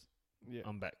Walsh. Yeah.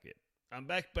 I'm back. Yeah. I'm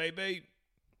back, baby.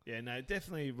 Yeah. No,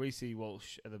 definitely Reece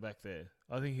Walsh at the back there.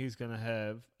 I think he's going to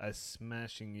have a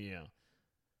smashing year.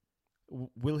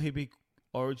 Will he be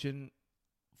Origin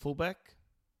fullback?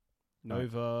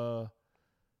 No.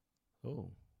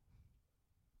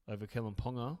 Over Kellen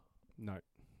Ponga, No.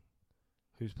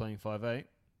 who's playing 5'8".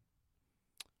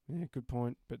 Yeah, good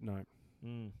point, but no.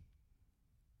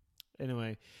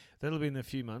 Anyway, that'll be in a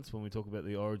few months when we talk about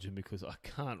the Origin, because I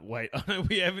can't wait. I know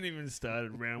we haven't even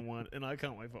started round 1, and I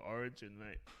can't wait for Origin,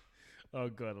 mate. Oh,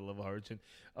 God, I love Origin.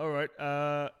 All right.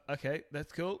 Okay,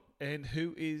 that's cool. And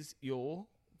who is your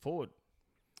forward?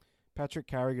 Patrick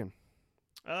Carrigan.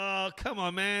 Oh, come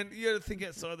on, man. You got to think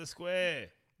outside the square.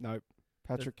 Nope.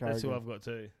 Patrick Carrigan. That's who I've got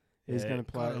too. He's going to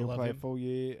play. He'll play a him. full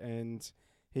year, and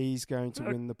he's going to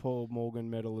win the Paul Morgan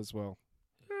medal as well.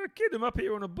 Get him up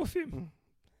here and buff him.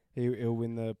 He'll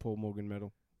win the Paul Morgan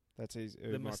medal. That's his.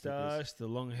 The moustache, the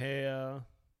long hair,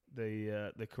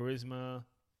 the charisma.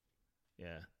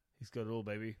 Yeah, he's got it all,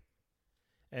 baby.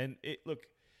 And look,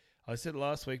 I said it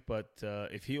last week, but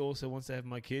if he also wants to have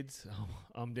my kids,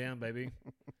 I'm down, baby.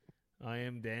 I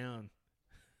am down.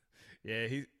 Yeah,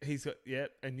 he's got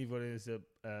and you've got his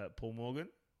Paul Morgan.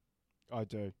 I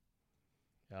do.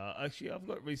 Actually, I've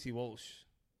got Reece Walsh.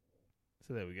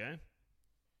 So there we go.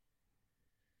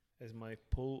 As my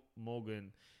Paul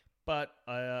Morgan, but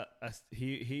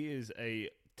he is a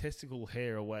testicle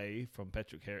hair away from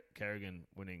Patrick Carrigan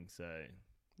winning. So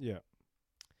yeah.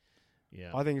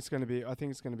 Yeah, I think it's going to be. I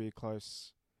think it's going to be a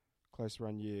close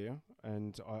run year,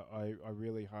 and I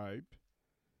really hope.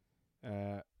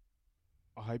 I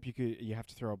hope you have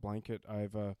to throw a blanket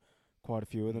over quite a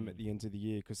few of them at the end of the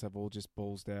year, because they've all just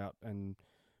ballsed out and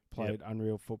played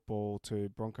unreal football to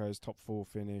Broncos top 4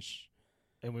 finish.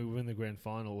 And we win the grand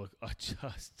final. Look, are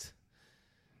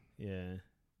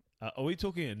we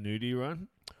talking a nudie run?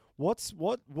 What's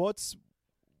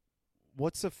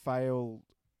a failed?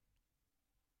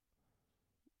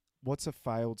 What's a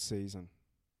failed season?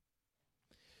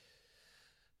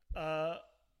 Jeez.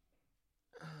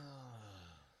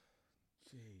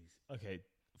 Okay,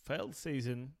 failed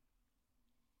season.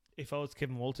 If I was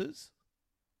Kevin Walters,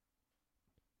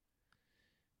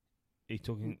 are you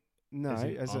talking? No,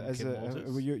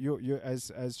 you're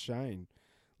as Shane,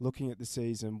 looking at the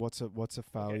season, what's a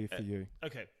failure for you?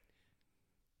 Okay,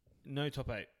 no top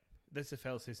 8. That's a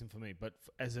failed season for me. But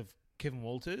as of Kevin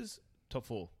Walters, top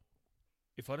 4.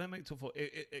 If I don't make top 4,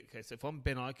 okay. So if I'm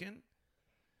Ben Eichen,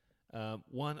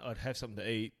 one, I'd have something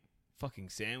to eat. fucking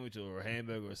sandwich or a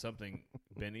hamburger or something,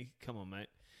 Benny. Come on, mate.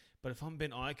 But if I'm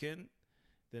Ben Ikin,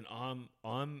 then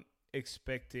I'm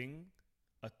expecting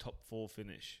a top 4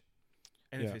 finish.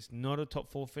 And if it's not a top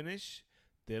 4 finish,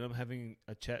 then I'm having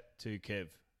a chat to Kev.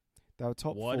 They were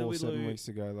top 4 7 weeks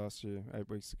ago last year, 8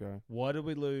 weeks ago. Why did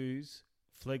we lose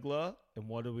Flegler and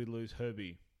why did we lose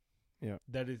Herbie? Yeah.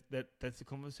 That's the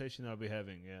conversation I'll be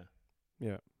having, yeah.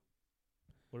 Yeah.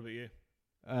 What about you?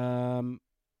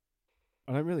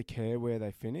 I don't really care where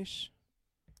they finish.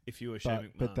 If you were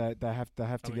Shane McMahon. But they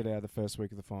have to get out of the first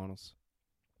week of the finals.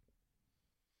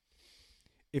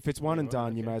 If it's one and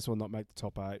done, you may as well not make the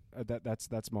top 8.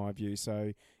 That's my view.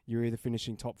 So you're either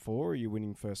finishing top 4 or you're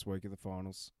winning first week of the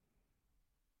finals.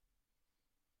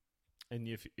 And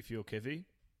if you're Kevy,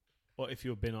 or if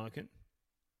you're Ben Ikin?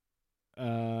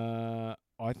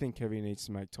 I think Kevy needs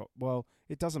to make top. Well,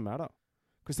 it doesn't matter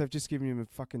because they've just given him a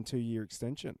fucking 2-year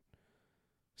extension.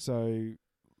 So,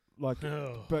 like,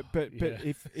 but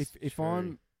if true.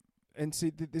 I'm, and see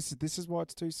this is why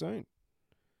it's too soon.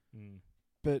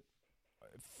 But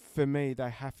for me, they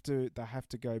have to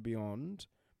go beyond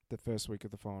the first week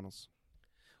of the finals.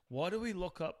 Why do we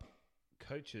lock up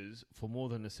coaches for more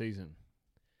than a season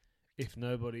if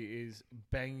nobody is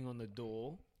banging on the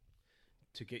door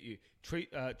to get you? Trent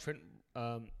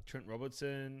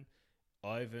Robertson,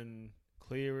 Ivan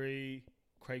Cleary,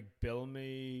 Craig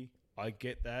Bellamy. I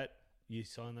get that. You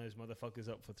sign those motherfuckers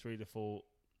up for 3 to 4,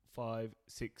 5,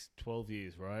 6, 12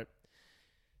 years, right?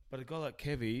 But a guy like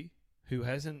Kevy, who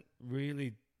hasn't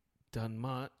really done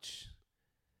much,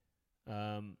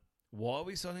 why are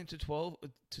we signing to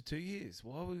 2 years?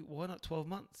 Why not 12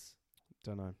 months?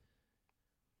 Don't know.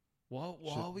 Why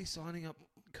are we signing up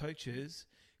coaches?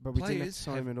 But we didn't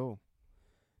sign him at all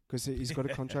because he's got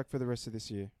a contract for the rest of this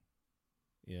year.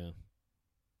 Yeah.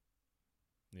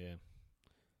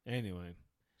 Anyway,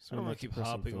 So I don't want to keep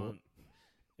harping thought. on.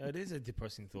 Yeah, it is a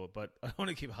depressing thought, but I don't want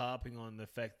to keep harping on the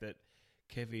fact that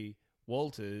Kevy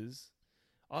Walters.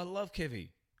 I love Kevy.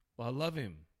 I love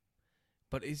him,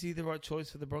 but is he the right choice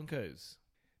for the Broncos?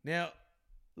 Now,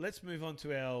 let's move on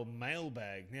to our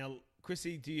mailbag. Now,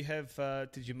 Chrissy, do you have?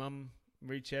 Did your mum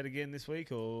reach out again this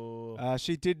week, or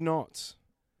She did not.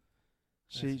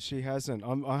 She hasn't.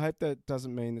 I hope that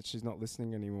doesn't mean that she's not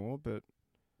listening anymore. But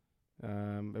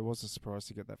it was a surprise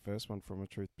to get that first one from her.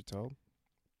 Truth be told,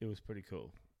 it was pretty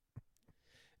cool.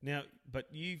 Now, but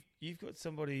you've got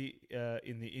somebody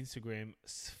in the Instagram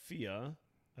sphere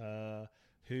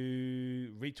who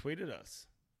retweeted us.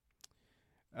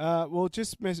 Well,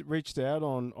 just reached out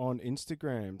on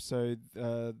Instagram. So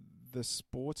the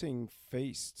Sporting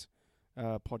Feast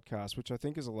podcast, which I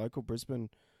think is a local Brisbane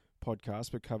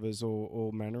podcast, but covers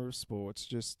all manner of sports,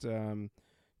 just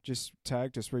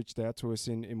tagged us, reached out to us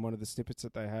in one of the snippets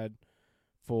that they had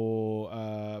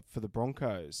for the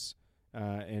Broncos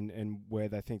and where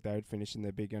they think they would finish in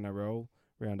their big NRL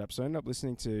roundup. So I ended up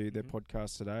listening to their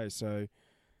podcast today. So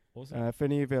awesome. If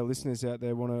any of our listeners out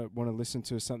there want to listen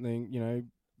to something,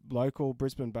 local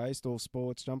Brisbane based, all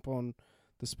sports, jump on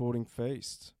the Sporting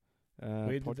Feast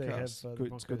where podcast. Did they have the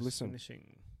Broncos good listen.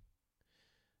 Finishing?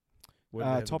 Where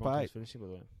did they have top the Broncos 8. Finishing, by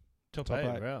the way? Top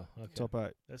 8. 8. Wow. Okay. Top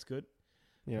 8. That's good.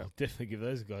 Yeah. I'll definitely give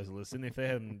those guys a listen. If they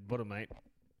haven't bottom 8,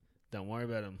 don't worry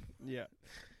about them. Yeah.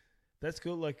 That's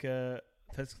cool. Like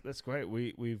that's great.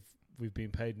 We've been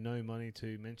paid no money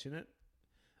to mention it.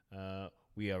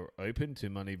 We are open to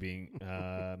money being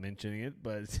mentioning it,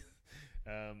 but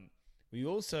we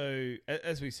also,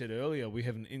 as we said earlier, we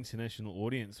have an international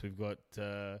audience. We've got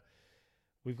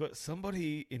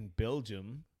somebody in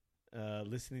Belgium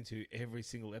listening to every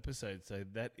single episode. So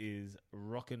that is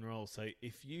rock and roll. So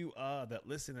if you are that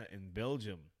listener in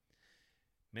Belgium,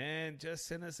 man, just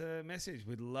send us a message.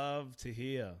 We'd love to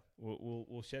hear.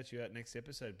 We'll shout you out next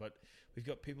episode. But we've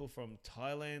got people from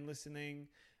Thailand listening,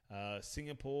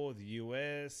 Singapore, the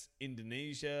US,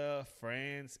 Indonesia,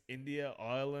 France, India,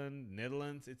 Ireland,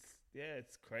 Netherlands.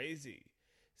 It's crazy.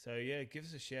 So yeah, give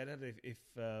us a shout out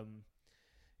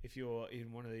if you're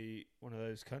in one of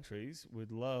those countries.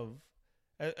 We'd love.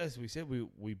 As we said,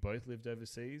 we both lived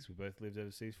overseas. We both lived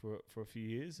overseas for a few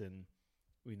years, and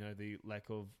we know the lack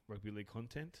of rugby league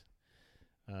content.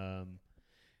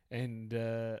 And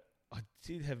I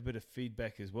did have a bit of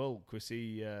feedback as well,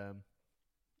 Chrissy.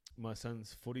 My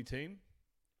son's footy team,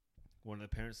 one of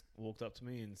the parents walked up to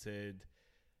me and said,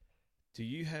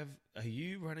 are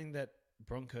you running that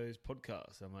Broncos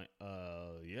podcast? I'm like,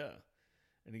 yeah.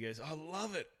 And he goes, I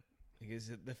love it. He goes,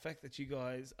 the fact that you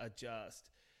guys are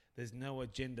there's no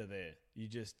agenda there. You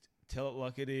just tell it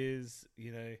like it is,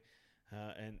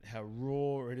 and how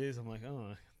raw it is. I'm like,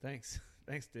 oh, thanks.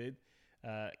 Thanks, dude.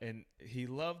 And he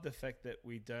loved the fact that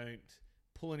we don't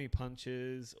pull any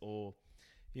punches or,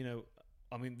 you know,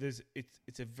 I mean,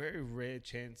 it's a very rare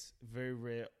chance, very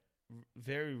rare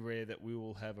that we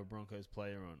will have a Broncos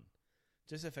player on.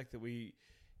 Just the fact that we're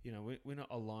not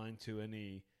aligned to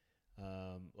any,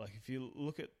 like if you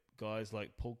look at guys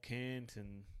like Paul Kent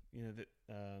and, you know,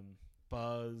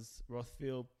 Buzz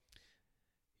Rothfield,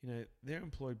 you know, they're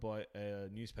employed by a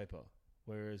newspaper,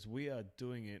 whereas we are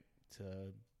doing it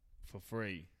for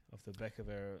free off the back of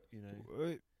our, you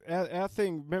know. Our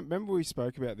thing, remember we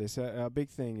spoke about this, our big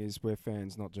thing is we're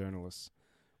fans, not journalists.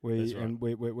 That's right. And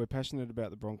we're passionate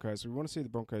about the Broncos. We want to see the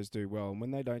Broncos do well, and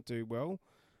when they don't do well,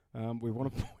 we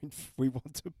want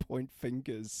to point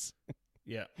fingers.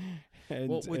 Yeah. and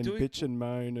bitch and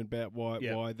moan about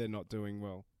why they're not doing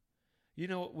well. You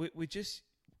know what,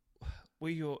 we're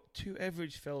your two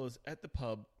average fellas at the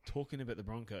pub talking about the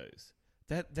Broncos.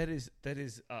 That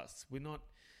is us. We're not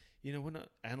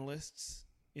analysts.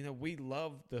 You know, we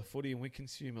love the footy and we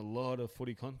consume a lot of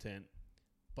footy content,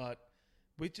 but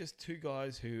we're just two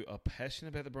guys who are passionate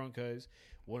about the Broncos,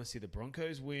 want to see the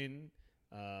Broncos win.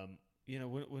 You know,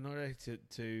 we're not able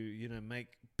to you know,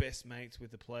 make best mates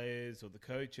with the players or the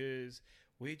coaches.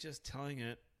 We're just telling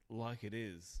it like it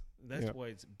is. That's why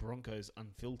it's Broncos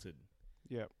Unfiltered.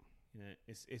 Yeah. You know,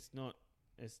 it's not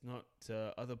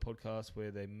other podcasts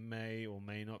where they may or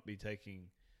may not be taking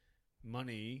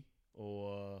money,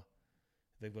 or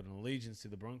they've got an allegiance to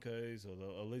the Broncos or the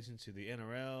allegiance to the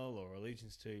NRL or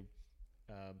allegiance to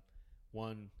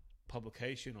one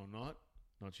publication or not.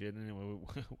 Not yet. Anyway,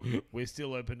 we're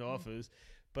still open to offers.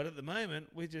 But at the moment,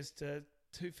 we're just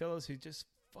two fellas who just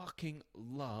fucking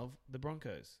love the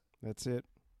Broncos. That's it.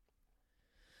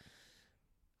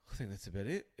 I think that's about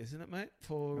it, isn't it, mate?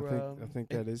 I think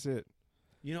that is it.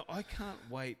 You know, I can't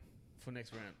wait for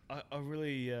next round. I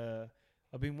really,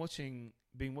 I've been watching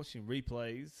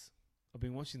replays. I've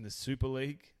been watching the Super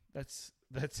League. That's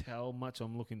how much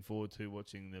I'm looking forward to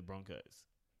watching the Broncos.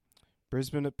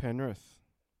 Brisbane at Penrith.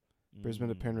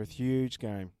 Huge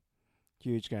game.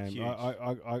 Huge.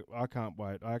 I can't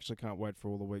wait. I actually can't wait for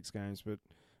all the week's games, but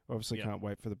obviously can't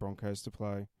wait for the Broncos to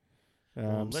play.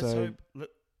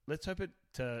 Let's hope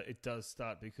it does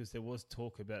start, because there was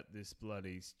talk about this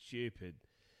bloody stupid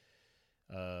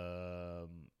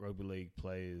Rugby League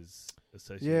Players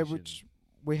Association. Yeah, which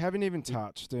we haven't even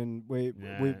touched, and we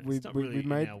made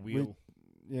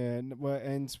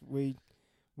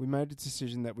we made a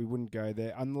decision that we wouldn't go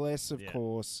there unless, of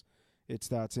course, it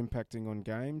starts impacting on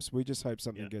games. We just hope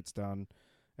something gets done,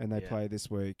 and they play this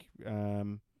week.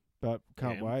 But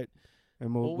can't wait.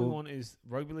 And all we want is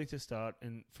Rugby League to start,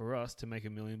 and for us to make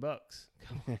 $1 million.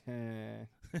 Come on.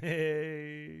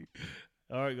 Hey.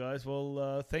 All right, guys.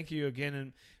 Well, thank you again,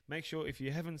 and make sure if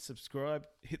you haven't subscribed,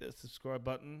 hit that subscribe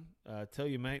button. Tell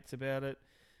your mates about it,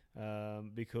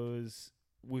 because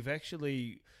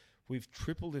we've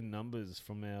tripled in numbers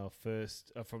from our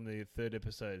from the third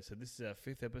episode. So this is our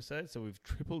 5th episode. So we've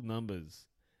tripled numbers,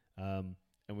 and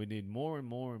we need more and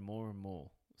more and more and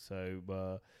more.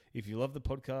 So if you love the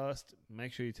podcast,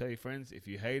 make sure you tell your friends. If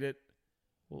you hate it,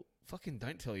 well, fucking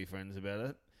don't tell your friends about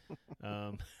it.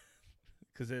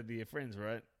 Because they'd be your friends,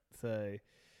 right? So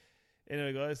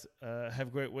anyway, guys, have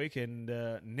a great week. And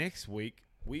next week,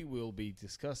 we will be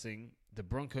discussing the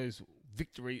Broncos'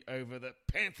 victory over the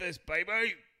Panthers,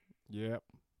 baby. Yep.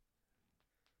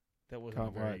 That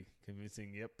wasn't very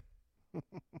convincing. Yep.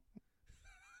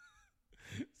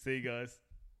 See you guys.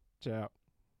 Ciao.